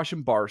Body Wash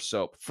and Bar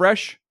Soap.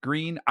 Fresh,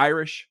 green,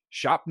 Irish.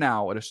 Shop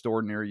now at a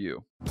store near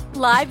you.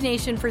 Live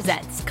Nation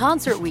presents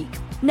Concert Week.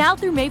 Now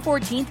through May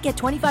 14th, get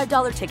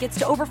 $25 tickets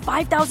to over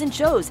 5,000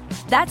 shows.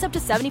 That's up to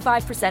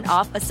 75%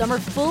 off a summer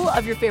full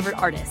of your favorite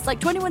artists like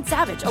 21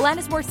 Savage,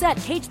 Alanis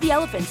Morissette, Cage the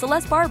Elephant,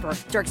 Celeste Barber,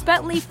 Dierks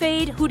Bentley,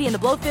 Fade, Hootie and the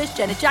Blowfish,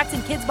 Janet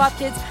Jackson, Kids Bop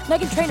Kids,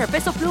 Meghan Trainor,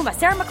 Bissell Pluma,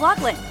 Sarah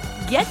McLachlan.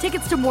 Get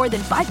tickets to more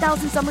than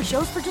 5,000 summer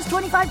shows for just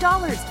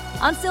 $25.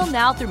 Until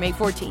now through May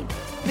 14th.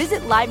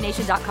 Visit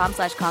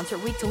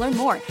LiveNation.com/Concert Week to learn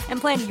more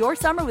and plan your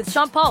summer with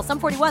Sean Paul, Sum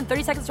 41,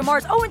 30 Seconds to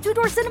Mars, and Two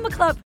Door Cinema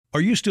Club.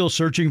 Are you still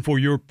searching for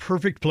your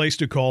perfect place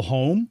to call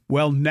home?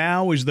 Well,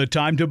 now is the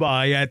time to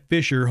buy at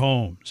Fisher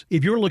Homes.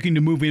 If you're looking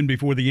to move in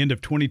before the end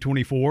of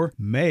 2024,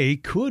 May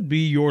could be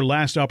your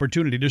last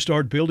opportunity to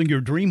start building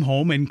your dream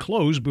home and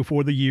close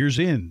before the year's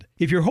end.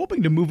 If you're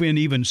hoping to move in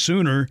even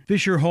sooner,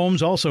 Fisher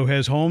Homes also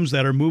has homes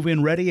that are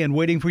move-in ready and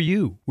waiting for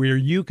you, where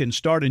you can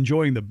start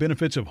enjoying the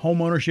benefits of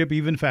homeownership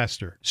even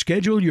faster.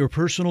 Schedule your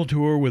personal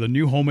tour with a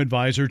new home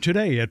advisor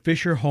today at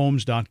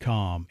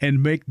FisherHomes.com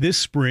and make this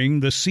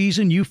spring the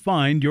season you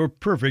find your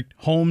perfect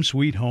home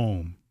sweet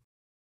home.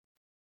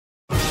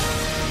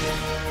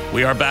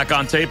 We are back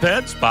on Tape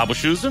Heads. Bob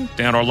Wischusen,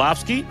 Dan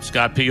Orlovsky,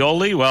 Scott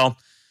Pioli. Well,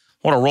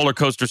 what a roller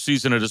coaster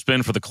season it has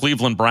been for the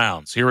Cleveland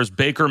Browns. Here is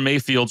Baker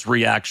Mayfield's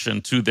reaction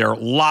to their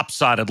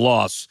lopsided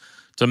loss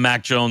to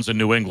Mac Jones in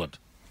New England.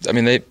 I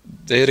mean, they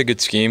had a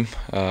good scheme,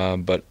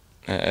 but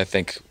I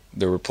think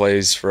there were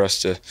plays for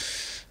us to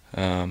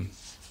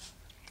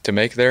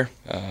make there.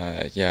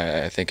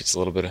 I think it's a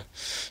little bit of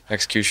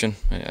execution.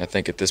 I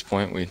think at this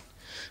point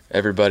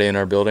everybody in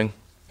our building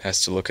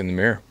has to look in the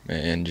mirror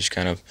and just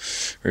kind of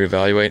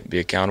reevaluate, be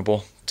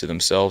accountable to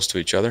themselves, to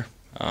each other,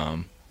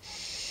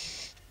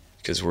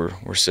 because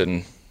we're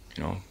sitting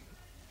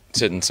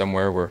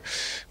somewhere where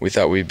we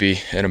thought we'd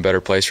be in a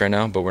better place right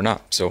now, but we're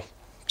not. So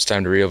it's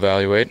time to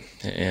reevaluate,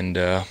 and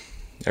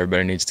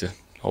everybody needs to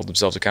hold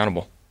themselves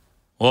accountable.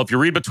 Well, if you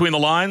read between the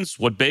lines,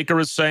 what Baker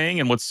is saying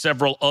and what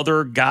several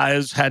other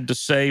guys had to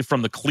say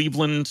from the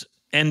Cleveland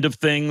end of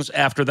things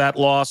after that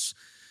loss,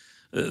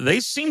 they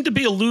seem to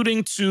be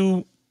alluding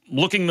to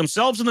looking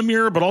themselves in the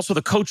mirror, but also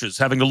the coaches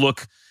having to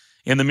look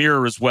in the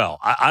mirror as well.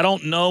 I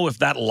don't know if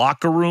that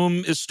locker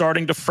room is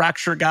starting to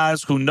fracture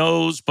guys. Who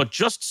knows? But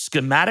just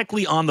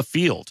schematically on the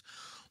field,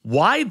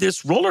 why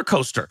this roller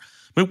coaster?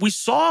 I mean, we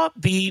saw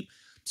the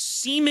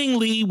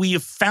seemingly we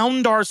have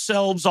found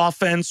ourselves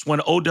offense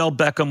when Odell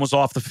Beckham was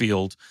off the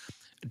field.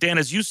 Dan,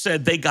 as you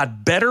said, they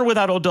got better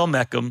without Odell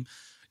Beckham.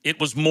 It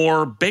was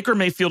more Baker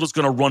Mayfield is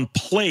going to run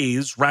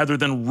plays rather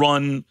than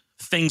run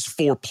things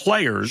for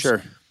players.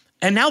 Sure.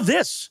 And now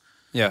this.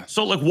 Yeah.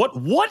 So,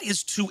 what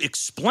is to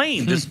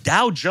explain this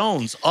Dow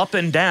Jones up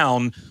and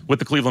down with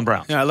the Cleveland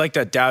Browns? Yeah, I like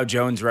that Dow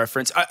Jones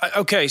reference.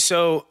 Okay,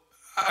 so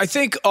I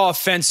think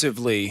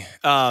offensively,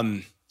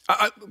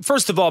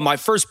 first of all, my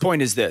first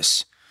point is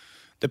this.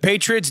 The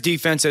Patriots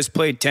defense has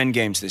played 10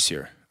 games this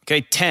year.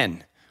 Okay,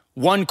 10.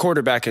 One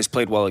quarterback has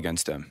played well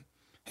against them.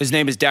 His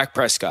name is Dak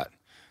Prescott.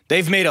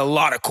 They've made a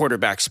lot of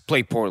quarterbacks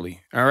play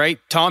poorly, all right?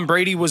 Tom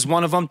Brady was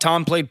one of them.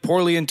 Tom played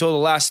poorly until the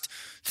last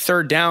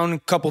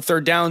couple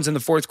third downs in the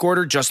fourth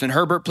quarter. Justin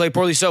Herbert played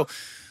poorly. So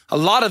a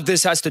lot of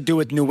this has to do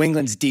with New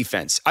England's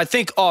defense. I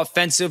think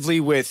offensively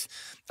with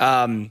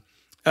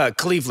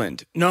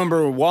Cleveland,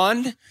 number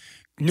one,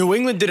 New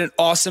England did an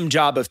awesome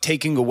job of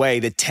taking away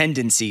the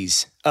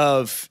tendencies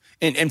of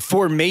and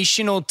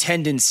formational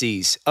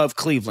tendencies of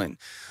Cleveland.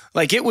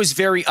 Like, it was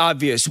very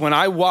obvious when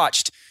I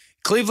watched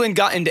Cleveland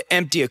got into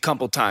empty a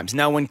couple times.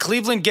 Now, when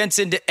Cleveland gets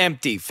into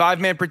empty,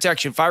 5-man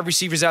protection, 5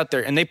 receivers out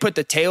there, and they put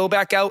the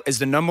tailback out as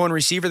the number one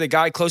receiver, the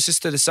guy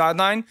closest to the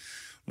sideline,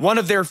 one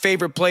of their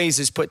favorite plays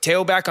is put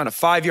tailback on a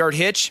 5-yard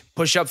hitch,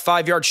 push up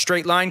 5-yard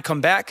straight line, come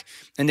back,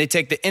 and they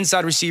take the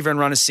inside receiver and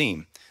run a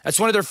seam.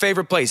 That's one of their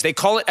favorite plays. They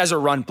call it as a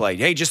run play.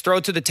 Hey, just throw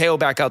it to the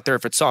tailback out there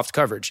if it's soft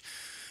coverage.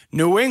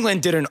 New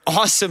England did an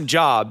awesome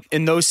job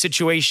in those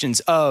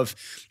situations of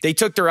they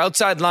took their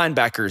outside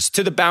linebackers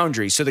to the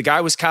boundary. So the guy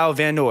was Kyle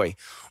Van Noy.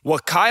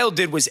 What Kyle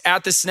did was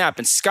at the snap,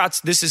 and Scott's,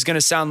 this is going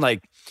to sound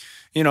like,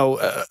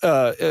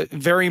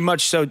 very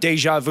much so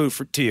deja vu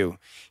to you.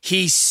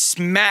 He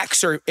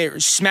smashes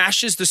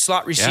the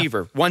slot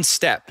receiver one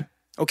step.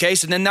 Okay,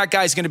 so then that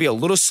guy's going to be a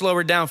little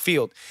slower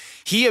downfield.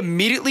 He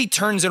immediately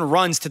turns and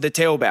runs to the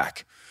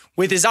tailback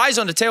with his eyes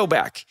on the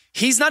tailback.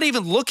 He's not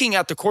even looking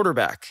at the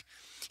quarterback.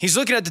 He's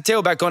looking at the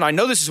tailback going, I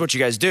know this is what you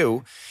guys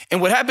do.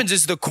 And what happens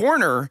is the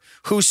corner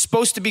who's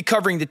supposed to be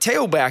covering the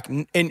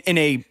tailback in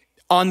a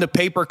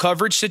on-the-paper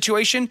coverage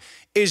situation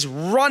is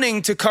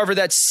running to cover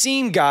that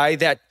seam guy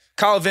that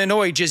Kyle Van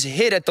Noy just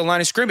hit at the line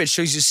of scrimmage.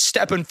 So he's just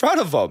step in front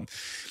of him.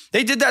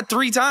 They did that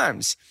 3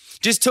 times.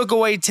 Just took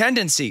away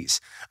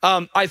tendencies.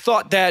 I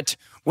thought that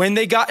when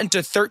they got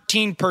into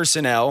 13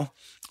 personnel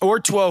or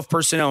 12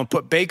 personnel and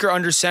put Baker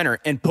under center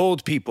and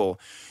pulled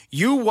people,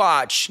 you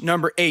watch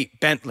number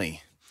 8,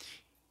 Bentley.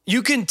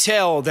 You can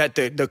tell that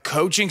the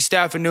coaching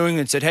staff in New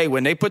England said, hey,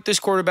 when they put this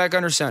quarterback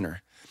under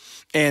center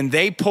and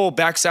they pull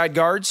backside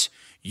guards,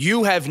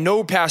 you have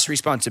no pass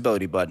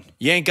responsibility, bud.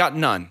 You ain't got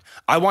none.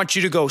 I want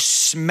you to go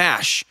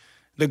smash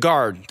the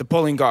guard, the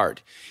pulling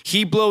guard.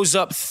 He blows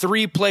up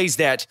 3 plays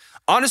that,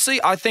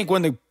 honestly, I think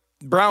when the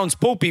Browns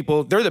pull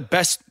people, they're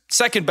the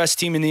second best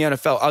team in the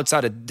NFL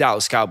outside of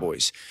Dallas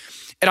Cowboys.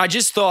 And I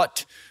just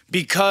thought,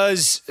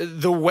 because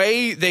the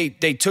way they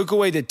took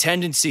away the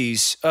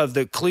tendencies of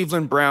the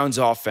Cleveland Browns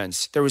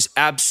offense, there was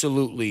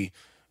absolutely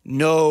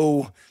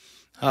no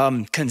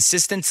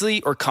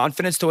consistency or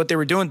confidence to what they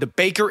were doing. The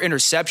Baker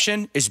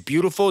interception is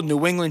beautiful.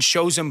 New England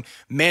shows them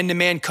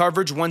man-to-man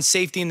coverage, one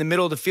safety in the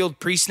middle of the field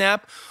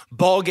pre-snap.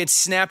 Ball gets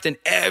snapped and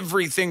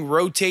everything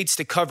rotates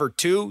to cover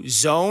 2,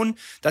 zone.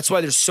 That's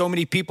why there's so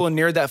many people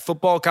near that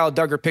football. Kyle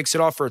Duggar picks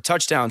it off for a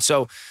touchdown.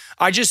 So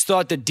I just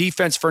thought the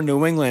defense for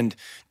New England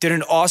did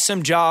an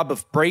awesome job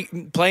of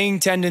playing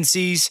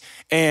tendencies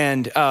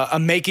and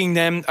making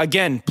them,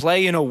 again,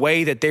 play in a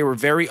way that they were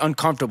very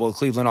uncomfortable with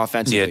Cleveland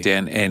offensively. Yeah,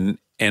 Dan,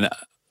 and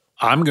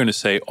I'm going to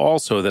say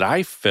also that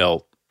I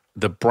felt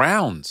the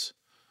Browns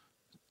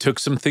took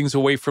some things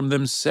away from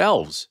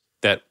themselves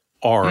that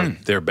are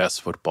their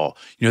best football.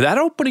 You know, that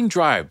opening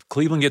drive,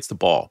 Cleveland gets the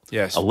ball.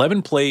 Yes.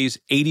 11 plays,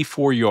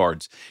 84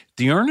 yards.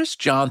 D'Ernest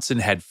Johnson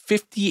had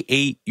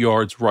 58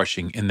 yards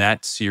rushing in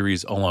that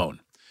series alone.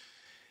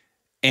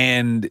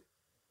 And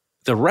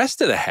the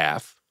rest of the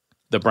half,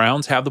 the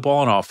Browns have the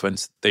ball on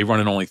offense. They run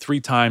it only 3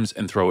 times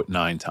and throw it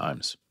 9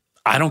 times.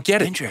 I don't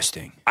get it.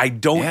 Interesting. I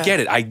don't get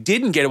it. I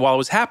didn't get it while it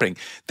was happening.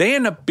 They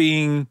end up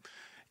being,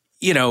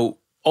 0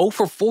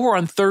 for 4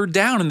 on third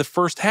down in the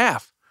first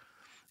half.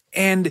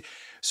 And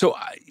so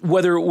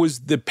whether it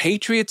was the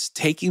Patriots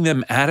taking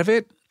them out of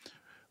it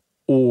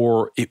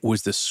or it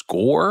was the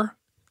score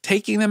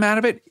taking them out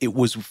of it, it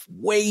was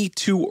way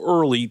too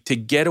early to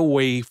get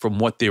away from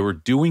what they were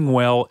doing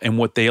well and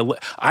what they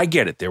 – I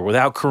get it. They're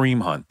without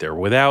Kareem Hunt. They're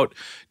without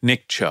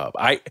Nick Chubb.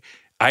 I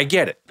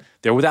get it.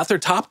 They're without their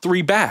top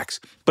 3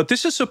 backs. But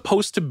this is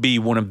supposed to be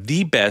one of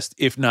the best,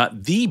 if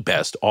not the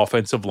best,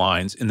 offensive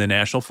lines in the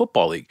National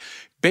Football League.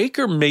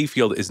 Baker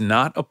Mayfield is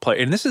not a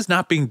player, and this is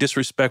not being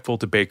disrespectful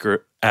to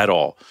Baker at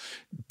all.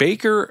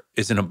 Baker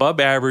is an above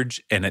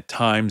average and at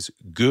times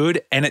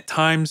good and at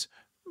times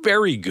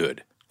very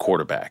good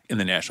quarterback in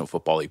the National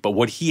Football League. But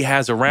what he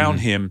has around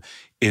him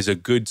is a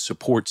good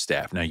support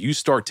staff. Now, you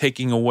start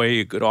taking away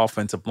a good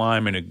offensive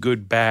lineman, a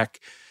good back,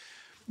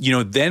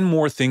 then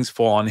more things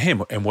fall on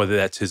him, and whether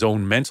that's his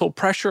own mental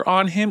pressure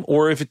on him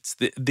or if it's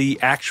the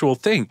actual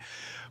thing.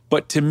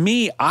 But to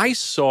me, I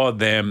saw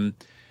them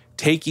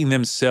taking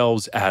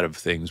themselves out of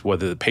things,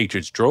 whether the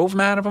Patriots drove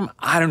them out of them,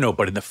 I don't know.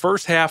 But in the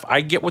first half,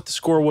 I get what the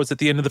score was at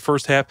the end of the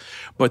first half.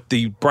 But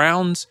the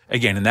Browns,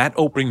 again, in that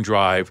opening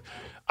drive,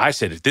 I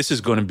said, this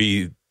is going to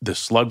be the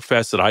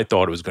slugfest that I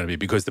thought it was going to be,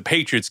 because the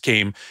Patriots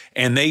came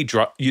and they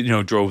drove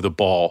the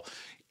ball.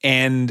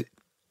 And,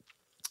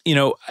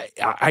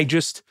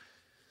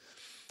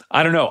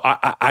 I don't know.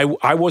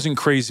 I wasn't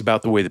crazy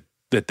about the way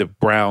that the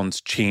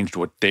Browns changed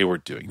what they were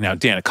doing. Now,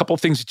 Dan, a couple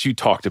of things that you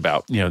talked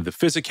about, the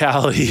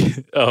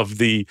physicality of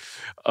the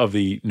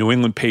New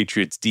England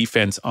Patriots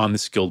defense on the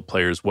skilled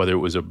players, whether it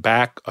was a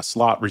back, a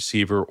slot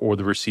receiver, or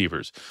the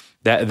receivers,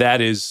 that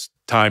is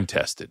time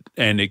tested,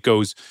 and it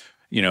goes.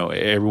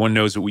 Everyone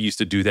knows that we used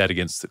to do that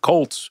against the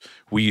Colts.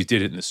 We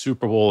did it in the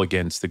Super Bowl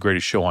against the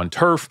Greatest Show on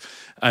Turf.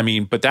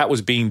 But that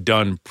was being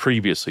done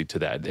previously to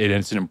that. And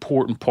it's an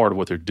important part of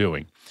what they're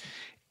doing.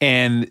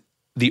 And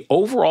the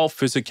overall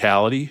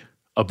physicality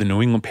of the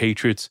New England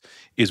Patriots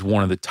is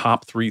one of the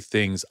top 3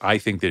 things I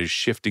think that is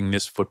shifting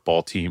this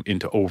football team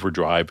into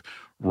overdrive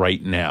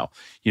right now.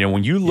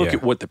 When you look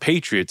at what the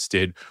Patriots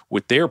did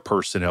with their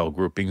personnel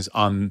groupings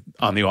on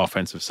the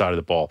offensive side of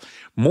the ball,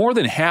 more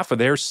than half of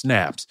their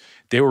snaps,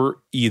 they were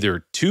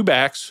either 2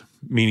 backs,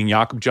 meaning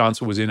Jakob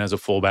Johnson was in as a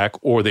fullback,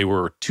 or they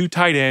were 2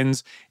 tight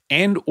ends,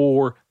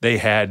 or they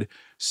had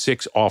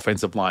 6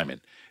 offensive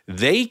linemen.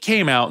 They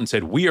came out and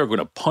said, we are going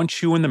to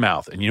punch you in the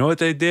mouth. And you know what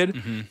they did?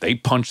 Mm-hmm. They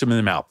punched them in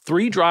the mouth.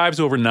 3 drives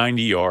over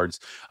 90 yards,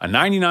 a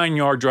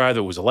 99-yard drive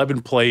that was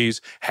 11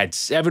 plays, had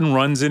 7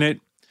 runs in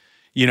it.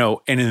 And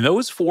in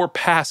those 4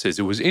 passes,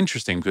 it was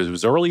interesting because it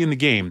was early in the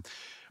game.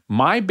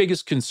 My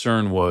biggest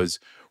concern was,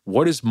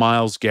 what is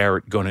Myles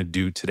Garrett going to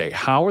do today?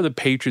 How are the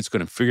Patriots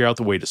going to figure out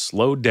the way to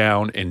slow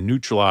down and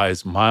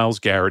neutralize Myles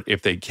Garrett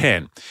if they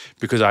can?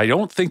 Because I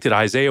don't think that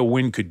Isaiah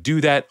Wynn could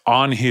do that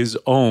on his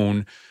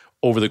own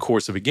over the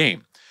course of a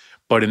game.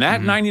 But in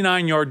that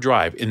 99-yard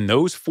drive, in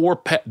those 4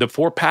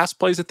 pass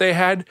plays that they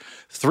had,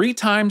 3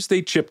 times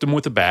they chipped him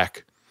with the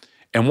back,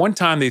 and 1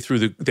 time they threw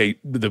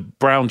the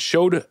Browns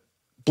showed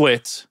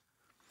blitz,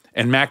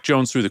 and Mac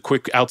Jones threw the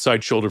quick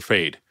outside shoulder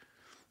fade.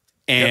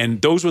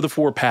 And those were the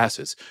 4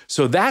 passes.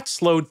 So that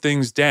slowed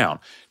things down.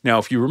 Now,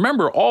 if you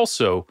remember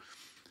also,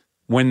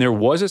 when there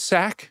was a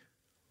sack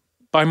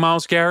by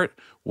Myles Garrett,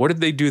 what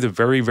did they do the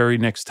very, very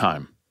next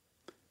time?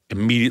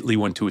 Immediately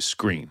went to a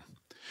screen.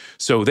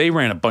 So they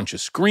ran a bunch of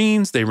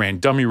screens. They ran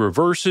dummy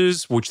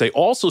reverses, which they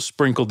also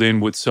sprinkled in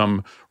with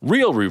some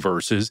real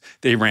reverses.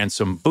 They ran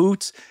some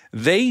boots.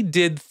 They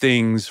did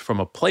things from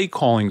a play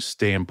calling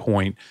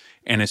standpoint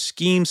and a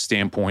scheme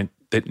standpoint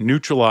that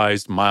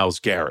neutralized Myles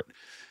Garrett.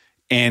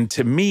 And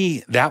to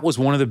me, that was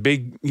one of the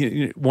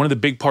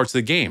big parts of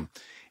the game.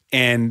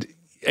 And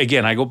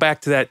again, I go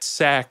back to that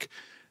sack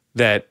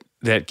that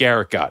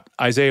Garrett got.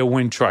 Isaiah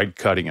Wynn tried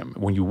cutting him.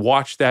 When you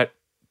watch that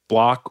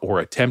block or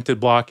attempted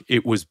block,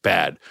 it was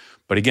bad.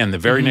 But again, the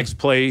very next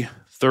play,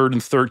 3rd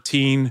and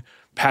 13,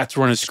 Pats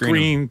run a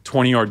screen,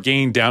 20-yard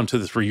gain down to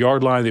the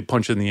 3-yard line. They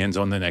punch in the end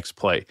zone the next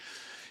play.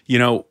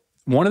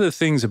 One of the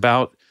things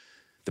about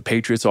the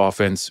Patriots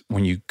offense,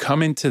 when you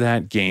come into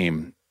that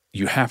game,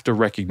 you have to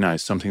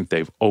recognize something that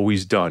they've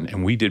always done.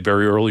 And we did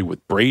very early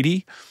with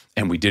Brady,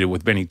 and we did it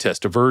with Benny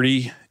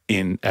Testaverde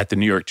at the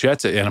New York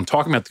Jets. And I'm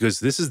talking about because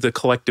this is the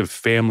collective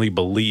family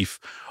belief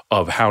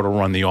of how to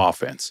run the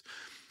offense.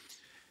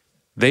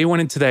 They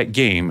went into that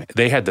game,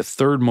 they had the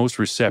 3rd most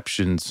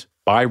receptions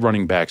by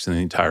running backs in the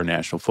entire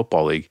National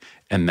Football League,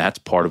 and that's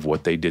part of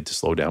what they did to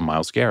slow down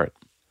Myles Garrett.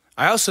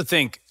 I also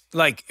think,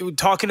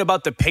 talking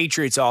about the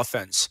Patriots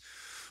offense,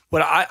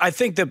 what I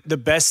think the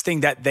best thing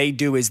that they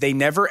do is they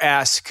never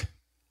ask,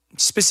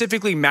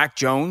 specifically Mac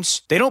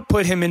Jones, they don't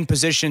put him in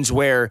positions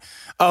where,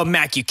 oh,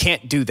 Mac, you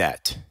can't do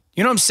that.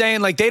 You know what I'm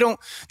saying? They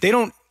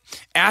don't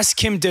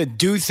ask him to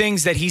do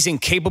things that he's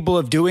incapable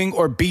of doing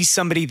or be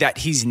somebody that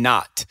he's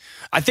not.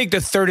 I think the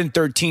 3rd and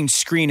 13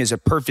 screen is a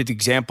perfect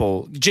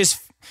example. Just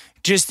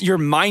your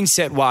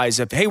mindset wise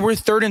of, hey, we're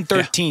 3rd and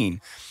 13. Yeah.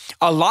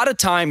 A lot of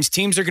times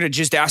teams are going to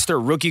just ask their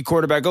rookie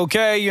quarterback,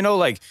 okay,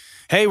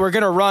 hey, we're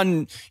going to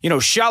run,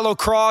 shallow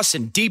cross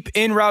and deep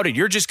in route, and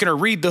you're just going to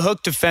read the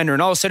hook defender,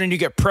 and all of a sudden you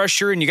get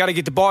pressure, and you got to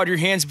get the ball out of your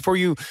hands before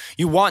you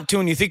want to,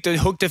 and you think the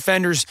hook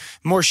defender's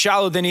more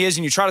shallow than he is,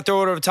 and you try to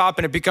throw it over the top,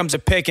 and it becomes a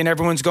pick, and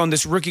everyone's going,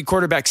 this rookie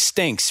quarterback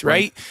stinks,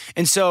 right?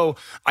 And so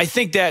I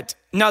think that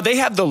now they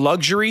have the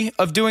luxury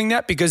of doing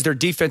that because their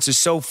defense is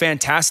so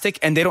fantastic,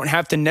 and they don't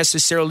have to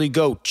necessarily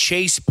go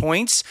chase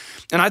points,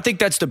 and I think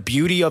that's the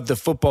beauty of the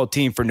football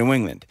team for New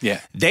England. Yeah,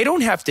 they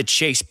don't have to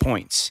chase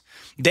points.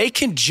 They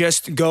can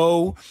just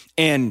go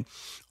and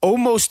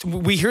almost,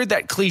 we hear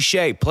that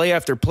cliche, play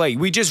after play.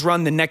 We just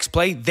run the next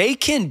play. They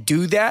can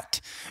do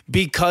that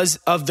because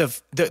of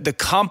the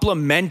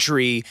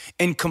complementary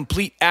and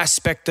complete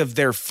aspect of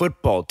their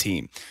football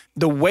team.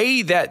 The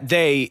way that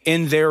they,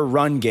 in their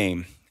run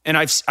game, and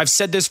I've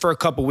said this for a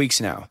couple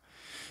weeks now,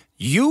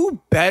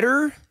 you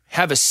better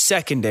have a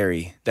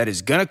secondary that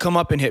is going to come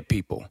up and hit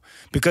people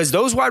because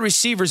those wide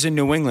receivers in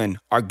New England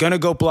are going to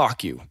go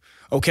block you.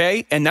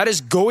 Okay? And that is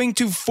going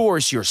to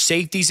force your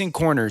safeties and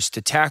corners to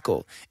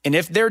tackle. And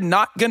if they're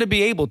not going to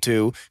be able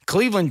to,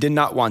 Cleveland did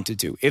not want to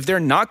do. If they're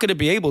not going to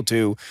be able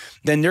to,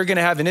 then they're going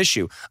to have an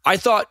issue. I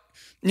thought,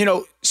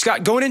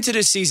 Scott, going into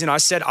this season, I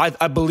said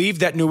I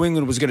believed that New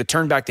England was going to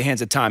turn back the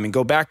hands of time and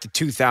go back to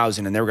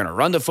 2000, and they were going to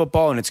run the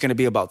football, and it's going to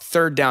be about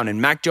 3rd down.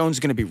 And Mac Jones is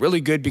going to be really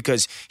good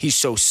because he's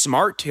so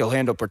smart. He'll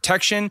handle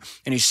protection,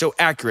 and he's so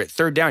accurate.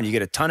 3rd down, you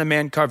get a ton of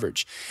man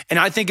coverage. And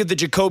I think of the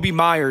Jacoby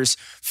Myers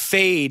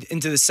fade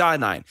into the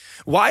sideline.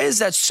 Why is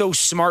that so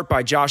smart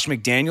by Josh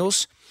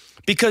McDaniels?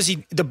 Because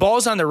the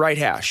ball's on the right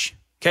hash.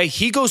 Okay,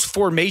 he goes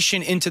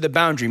formation into the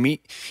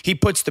boundary. He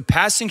puts the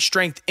passing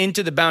strength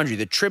into the boundary.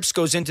 The trips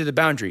goes into the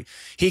boundary.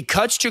 He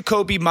cuts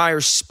Jacoby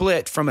Myers'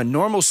 split from a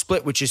normal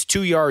split, which is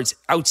 2 yards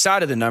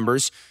outside of the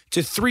numbers,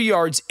 to 3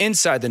 yards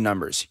inside the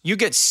numbers. You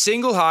get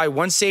single high,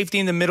 one safety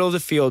in the middle of the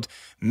field,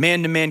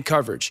 man-to-man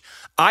coverage.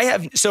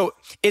 So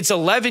it's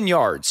 11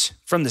 yards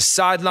from the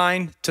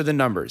sideline to the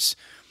numbers,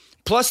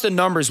 plus the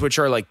numbers, which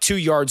are like 2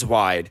 yards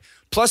wide,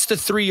 plus the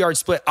 3 yard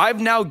split. I've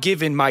now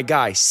given my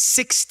guy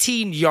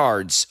 16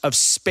 yards of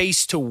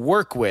space to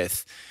work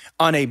with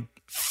on a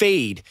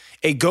fade,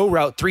 a go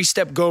route,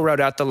 3-step go route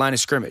at the line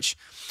of scrimmage.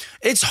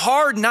 It's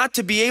hard not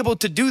to be able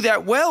to do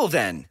that well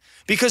then,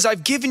 because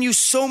I've given you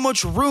so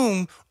much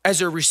room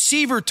as a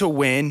receiver to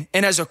win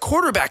and as a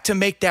quarterback to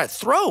make that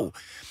throw.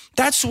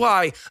 That's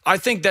why I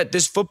think that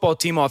this football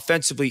team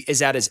offensively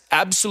is at its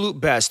absolute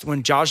best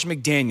when Josh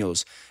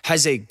McDaniels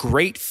has a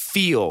great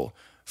feel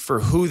for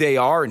who they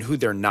are and who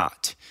they're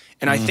not.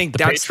 And I think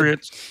that's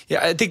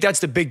I think that's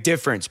the big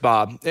difference,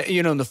 Bob.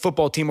 You know, in the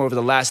football team over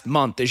the last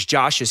month is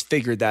Josh has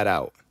figured that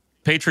out.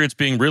 Patriots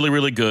being really,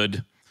 really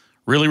good,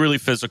 really, really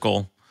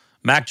physical.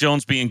 Mac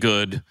Jones being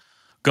good,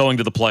 going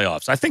to the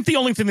playoffs. I think the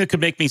only thing that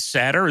could make me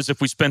sadder is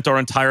if we spent our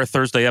entire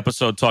Thursday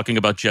episode talking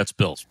about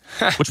Jets-Bills,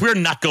 which we're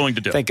not going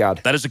to do. Thank God.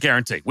 That is a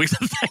guarantee.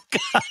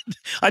 Thank God.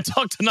 I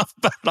talked enough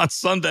about it on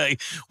Sunday.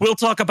 We'll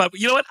talk about,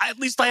 you know what? At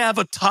least I have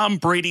a Tom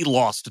Brady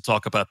loss to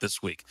talk about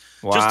this week.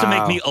 Wow. Just to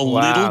make me a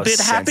little bit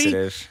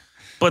sensitive. happy.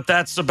 But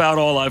that's about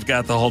all I've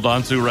got to hold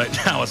on to right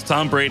now is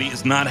Tom Brady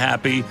is not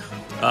happy.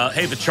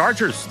 Hey, the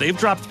Chargers, they've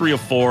dropped 3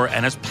 of 4.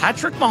 And as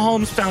Patrick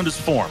Mahomes found his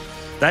form,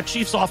 that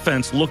Chiefs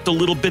offense looked a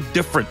little bit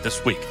different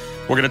this week.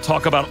 We're going to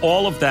talk about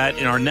all of that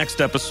in our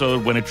next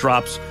episode when it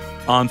drops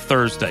on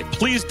Thursday.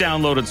 Please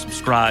download and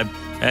subscribe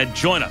and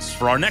join us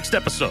for our next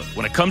episode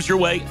when it comes your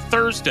way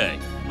Thursday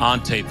on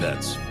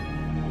Tapeheads.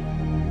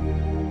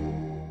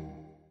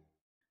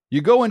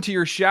 You go into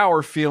your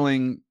shower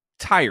feeling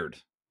tired,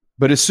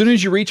 but as soon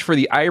as you reach for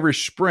the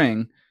Irish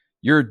Spring,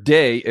 your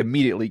day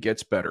immediately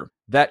gets better.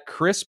 That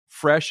crisp,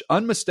 fresh,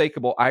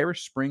 unmistakable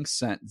Irish Spring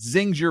scent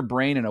zings your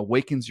brain and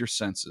awakens your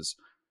senses.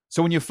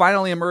 So when you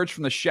finally emerge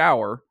from the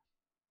shower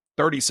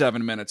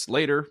 37 minutes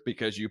later,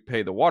 because you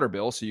pay the water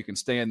bill so you can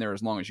stay in there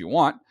as long as you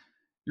want,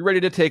 you're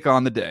ready to take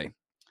on the day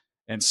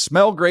and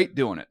smell great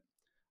doing it.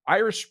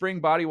 Irish Spring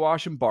Body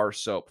Wash and Bar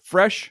Soap.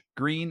 Fresh,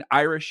 green,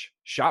 Irish.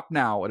 Shop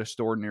now at a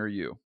store near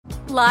you.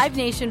 Live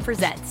Nation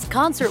presents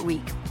Concert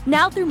Week.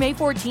 Now through May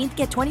 14th,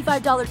 get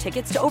 $25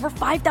 tickets to over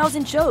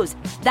 5,000 shows.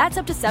 That's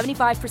up to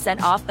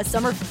 75% off a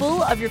summer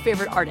full of your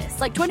favorite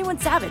artists like 21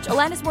 Savage,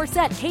 Alanis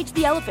Morissette, Cage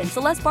the Elephant,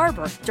 Celeste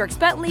Barber, Dierks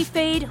Bentley,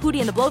 Fade, Hootie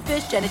and the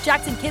Blowfish, Janet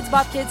Jackson, Kidz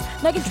Bop Kids,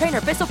 Meghan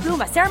Trainor, Bissell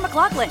Pluma, Sarah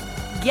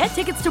McLachlan. Get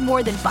tickets to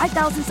more than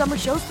 5,000 summer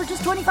shows for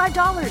just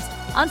 $25.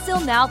 Until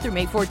now through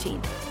May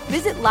 14th.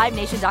 Visit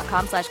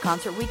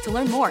LiveNation.com/Concert Week to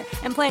learn more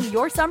and plan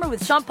your summer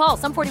with Sean Paul,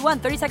 Sum 41,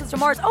 30 Seconds to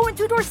Mars, and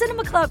Two Door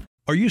Cinema Club.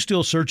 Are you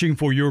still searching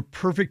for your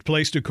perfect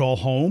place to call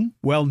home?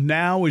 Well,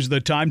 now is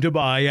the time to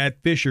buy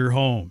at Fisher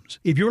Homes.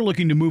 If you're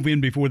looking to move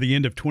in before the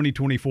end of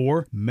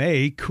 2024,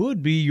 May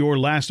could be your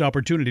last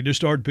opportunity to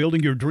start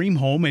building your dream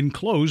home and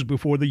close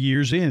before the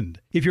year's end.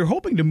 If you're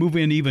hoping to move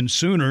in even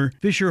sooner,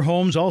 Fisher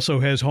Homes also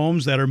has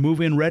homes that are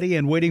move-in ready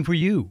and waiting for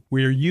you,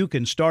 where you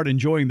can start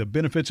enjoying the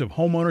benefits of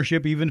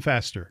homeownership even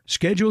faster.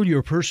 Schedule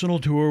your personal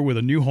tour with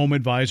a new home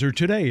advisor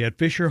today at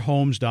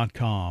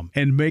FisherHomes.com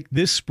and make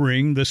this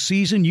spring the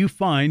season you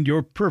find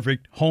your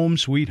perfect home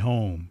sweet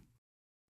home.